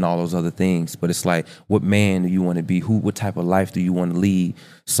artist and all those other things. But it's like, what man do you want to be? What type of life do you want to lead?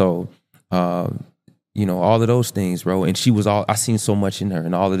 So, all of those things, bro. And I seen so much in her,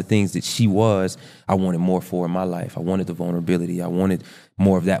 and all of the things that she was, I wanted more for in my life. I wanted the vulnerability. I wanted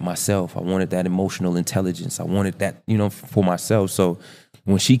more of that myself. I wanted that emotional intelligence. I wanted that, for myself. So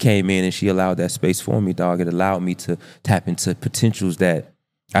when she came in and she allowed that space for me, dog, it allowed me to tap into potentials that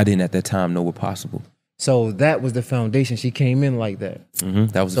I didn't at that time know were possible. So that was the foundation. She came in like that.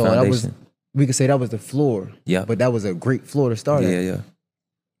 That was the foundation. We could say that was the floor. Yeah. But that was a great floor to start at. Yeah.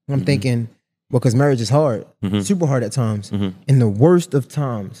 I'm thinking, because marriage is hard, super hard at times. In the worst of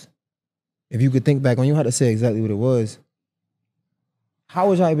times, if you could think back on, you had to say exactly what it was. How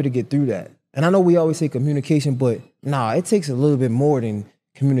was y'all able to get through that? And I know we always say communication, but it takes a little bit more than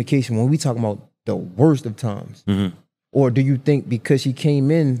communication when we talk about the worst of times. Or do you think because she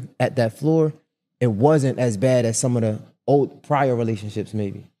came in at that floor, it wasn't as bad as some of the old prior relationships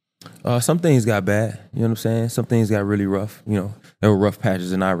maybe? Some things got bad, you know what I'm saying? Some things got really rough, There were rough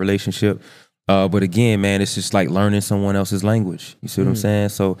patches in our relationship. But again, man, it's just like learning someone else's language. You see what I'm saying?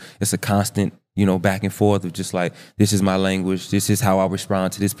 So it's a constant, back and forth of just like, this is my language. This is how I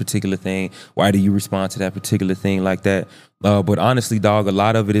respond to this particular thing. Why do you respond to that particular thing like that? But honestly, dog, a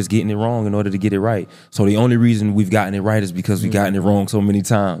lot of it is getting it wrong in order to get it right. So the only reason we've gotten it right is because we've gotten it wrong so many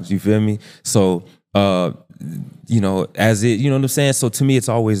times. You feel me? So, as it, you know what I'm saying? So to me, it's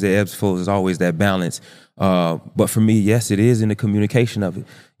always the ebbs and flows. It's always that balance. But for me, yes, it is in the communication of it,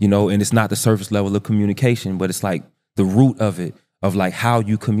 and it's not the surface level of communication, but it's like the root of it, of like how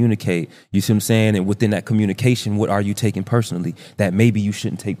you communicate. You see what I'm saying? And within that communication, what are you taking personally that maybe you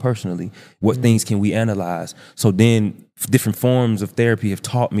shouldn't take personally? What things can we analyze? So then different forms of therapy have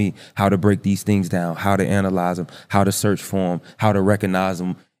taught me how to break these things down, how to analyze them, how to search for them, how to recognize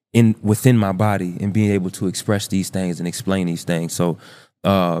them within my body and being able to express these things and explain these things. So,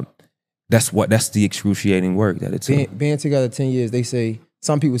 that's the excruciating work that it's being together 10 years. They say,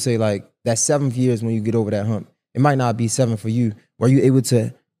 some people say like that 7th year is when you get over that hump. It might not be 7 for you. Were you able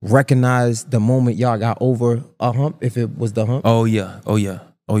to recognize the moment y'all got over a hump, if it was the hump? Oh yeah.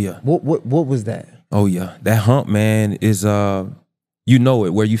 What was that? Oh yeah, that hump, man, is it,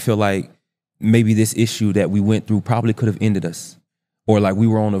 where you feel like maybe this issue that we went through probably could have ended us. Or like we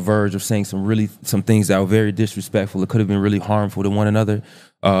were on the verge of saying some things that were very disrespectful. It could have been really harmful to one another.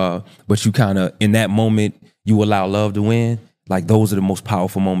 But you kind of, in that moment, you allow love to win. Like those are the most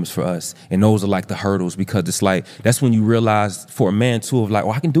powerful moments for us. And those are like the hurdles, because it's like, that's when you realize for a man too, of like,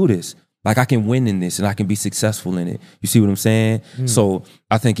 I can do this. Like I can win in this and I can be successful in it. You see what I'm saying? So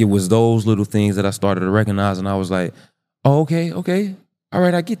I think it was those little things that I started to recognize, and I was like, oh, okay. all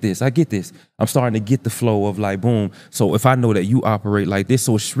right, I get this. I'm starting to get the flow of like, boom. So if I know that you operate like this,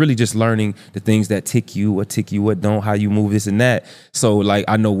 so it's really just learning the things that tick you, what don't, how you move this and that. So like,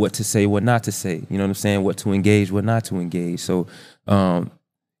 I know what to say, what not to say. You know what I'm saying? What to engage, what not to engage. So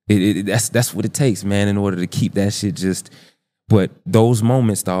that's what it takes, man, in order to keep that shit just. But those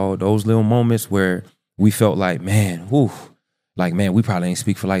moments, dog, those little moments where we felt like, man, whew, like, man, we probably ain't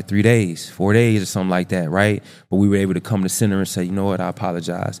speak for like 3 days, 4 days or something like that, right? But we were able to come to center and say, you know what, I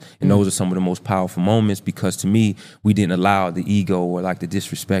apologize. And those are some of the most powerful moments because to me, we didn't allow the ego or like the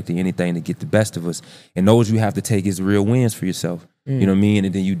disrespect or anything to get the best of us. And those you have to take as real wins for yourself. You know what I mean?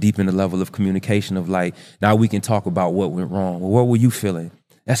 And then you deepen the level of communication of like, now we can talk about what went wrong. Well, what were you feeling?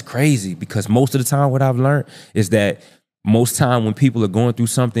 That's crazy because most of the time what I've learned is that most time when people are going through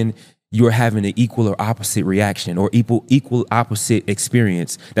something, you're having an equal or opposite reaction or equal opposite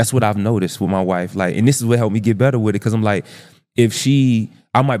experience. That's what I've noticed with my wife. Like, and this is what helped me get better with it. Cause I'm like,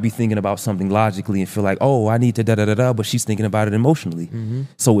 I might be thinking about something logically and feel like, oh, I need to da-da-da-da, but she's thinking about it emotionally.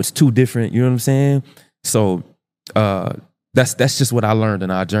 So it's two different, you know what I'm saying? So that's just what I learned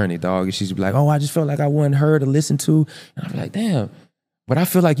in our journey, dog. And she's like, oh, I just felt like I wasn't heard or listened to. And I'm like, damn, but I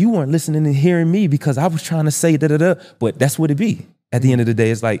feel like you weren't listening and hearing me because I was trying to say da-da-da, but that's what it be. At the end of the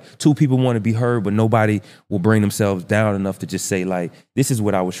day, it's like two people want to be heard, but nobody will bring themselves down enough to just say like, this is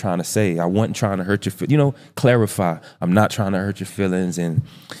what I was trying to say. I wasn't trying to hurt your feelings. Clarify. I'm not trying to hurt your feelings. And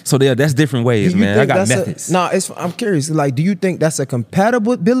so that's different ways, man. I got methods. I'm curious. Like, do you think that's a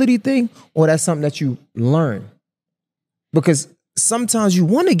compatibility thing or that's something that you learn? Because sometimes you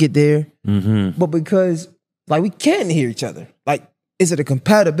want to get there, but because like we can't hear each other. Like, is it a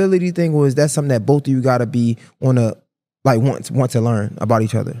compatibility thing or is that something that both of you got to be on a like want to learn about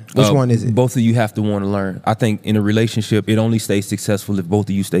each other? Which one is it? Both of you have to want to learn. I think in a relationship, it only stays successful if both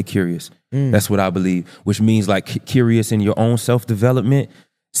of you stay curious. That's what I believe, which means like curious in your own self-development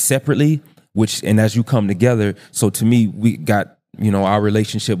separately, and as you come together. So to me, we got, our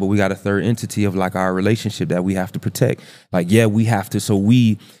relationship, but we got a third entity of like our relationship that we have to protect. Like, yeah, we have to. So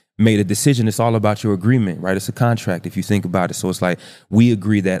we made a decision. It's all about your agreement, right? It's a contract if you think about it. So it's like we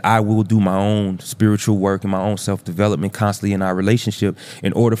agree that I will do my own spiritual work and my own self-development constantly in our relationship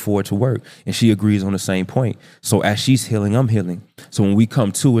in order for it to work. And she agrees on the same point. So as she's healing, I'm healing. So when we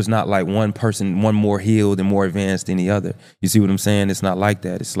come to, it's not like one person, one more healed and more advanced than the other. You see what I'm saying? It's not like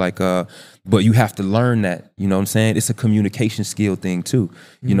that. It's like, but you have to learn that, you know what I'm saying? It's a communication skill thing too,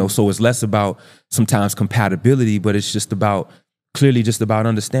 so it's less about sometimes compatibility, but it's just about clearly just about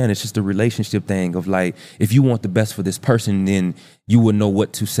understanding. It's just a relationship thing of like, if you want the best for this person, then you will know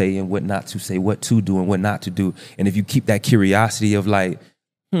what to say and what not to say, what to do and what not to do. And if you keep that curiosity of like,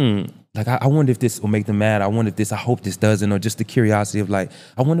 like I wonder if this will make them mad. I hope this doesn't, or just the curiosity of like,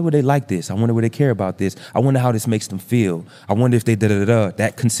 I wonder would they like this? I wonder would they care about this? I wonder how this makes them feel. I wonder if they da-da-da-da.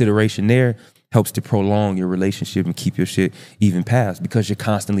 That consideration there helps to prolong your relationship and keep your shit even past because you're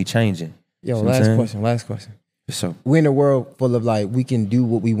constantly changing. Yo, last question. So we're in a world full of like, we can do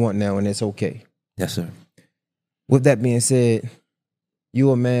what we want now and it's okay. Yes, sir. With that being said,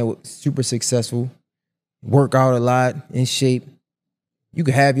 you a man super successful, work out a lot, in shape. You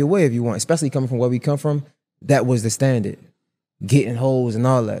can have your way if you want, especially coming from where we come from. That was the standard. Getting hoes and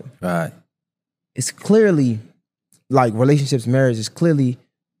all that. Right. It's clearly like relationships, marriage is clearly,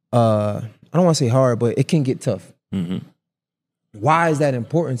 I don't want to say hard, but it can get tough. Why is that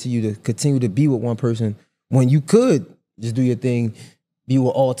important to you to continue to be with one person when you could just do your thing, be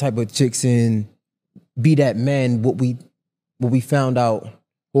with all type of chicks and be that man? What we found out,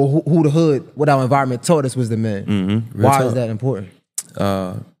 or who the hood, what our environment taught us was the man. Why is that important?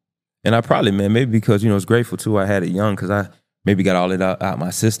 And I probably, man, maybe because, it's grateful too. I had it young because I maybe got all it out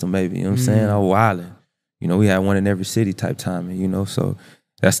my system, maybe, you know what I'm saying? I was wilding. We had one in every city type timing, so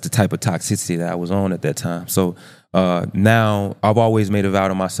that's the type of toxicity that I was on at that time. So now I've always made a vow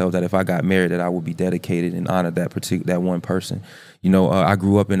to myself that if I got married, that I would be dedicated and honor that one person. I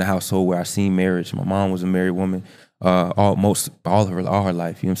grew up in a household where I seen marriage. My mom was a married woman all her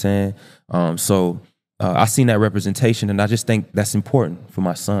life, you know what I'm saying? So I seen that representation, and I just think that's important for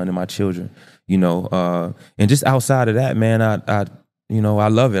my son and my children, and just outside of that, man, I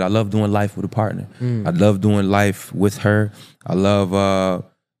love it. I love doing life with a partner. I love doing life with her. I love,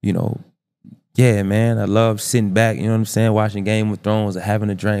 yeah, man, I love sitting back, you know what I'm saying, watching Game of Thrones or having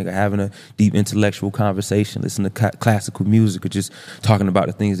a drink or having a deep intellectual conversation, listening to classical music or just talking about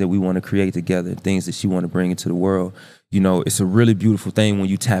the things that we want to create together, things that she want to bring into the world. It's a really beautiful thing when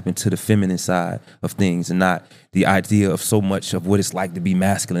you tap into the feminine side of things and not the idea of so much of what it's like to be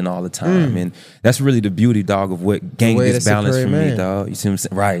masculine all the time. And that's really the beauty, dog, of what gained this balance for me, dog. You see what I'm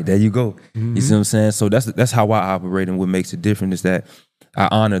saying? Right, there you go. You see what I'm saying? So that's how I operate, and what makes it different is that I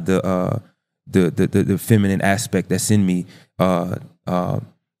honor the feminine aspect that's in me,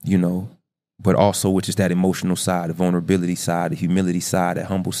 you know, but also which is that emotional side, the vulnerability side, the humility side, that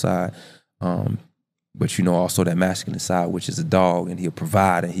humble side. But you know, also that masculine side, which is a dog, and he'll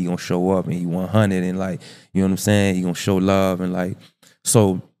provide, and he gonna show up, and he 100, and like, you know what I'm saying? He gonna show love, and like,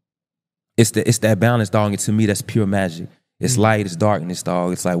 so it's that balance, dog. And to me, that's pure magic. It's light, it's darkness,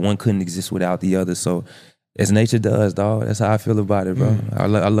 dog. It's like one couldn't exist without the other. So as nature does, dog, that's how I feel about it, bro. I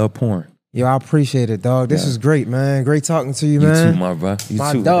love porn. Yo, I appreciate it, dog. This is great, man. Great talking to you, man. You too, my bro. You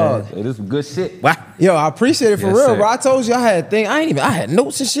my too, dog. Man. Hey, this is good shit. Wow. Yo, I appreciate it for Yes, real, sir. bro. I told you I had I had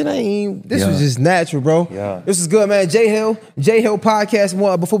notes and shit. This was just natural, bro. Yeah. This is good, man. J Hill Podcast.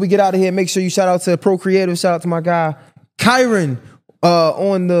 Well, before we get out of here, make sure you shout out to Procreative. Shout out to my guy Kyron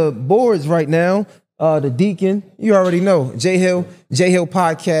on the boards right now. The Deacon. You already know. J Hill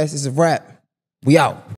Podcast is a wrap. We out.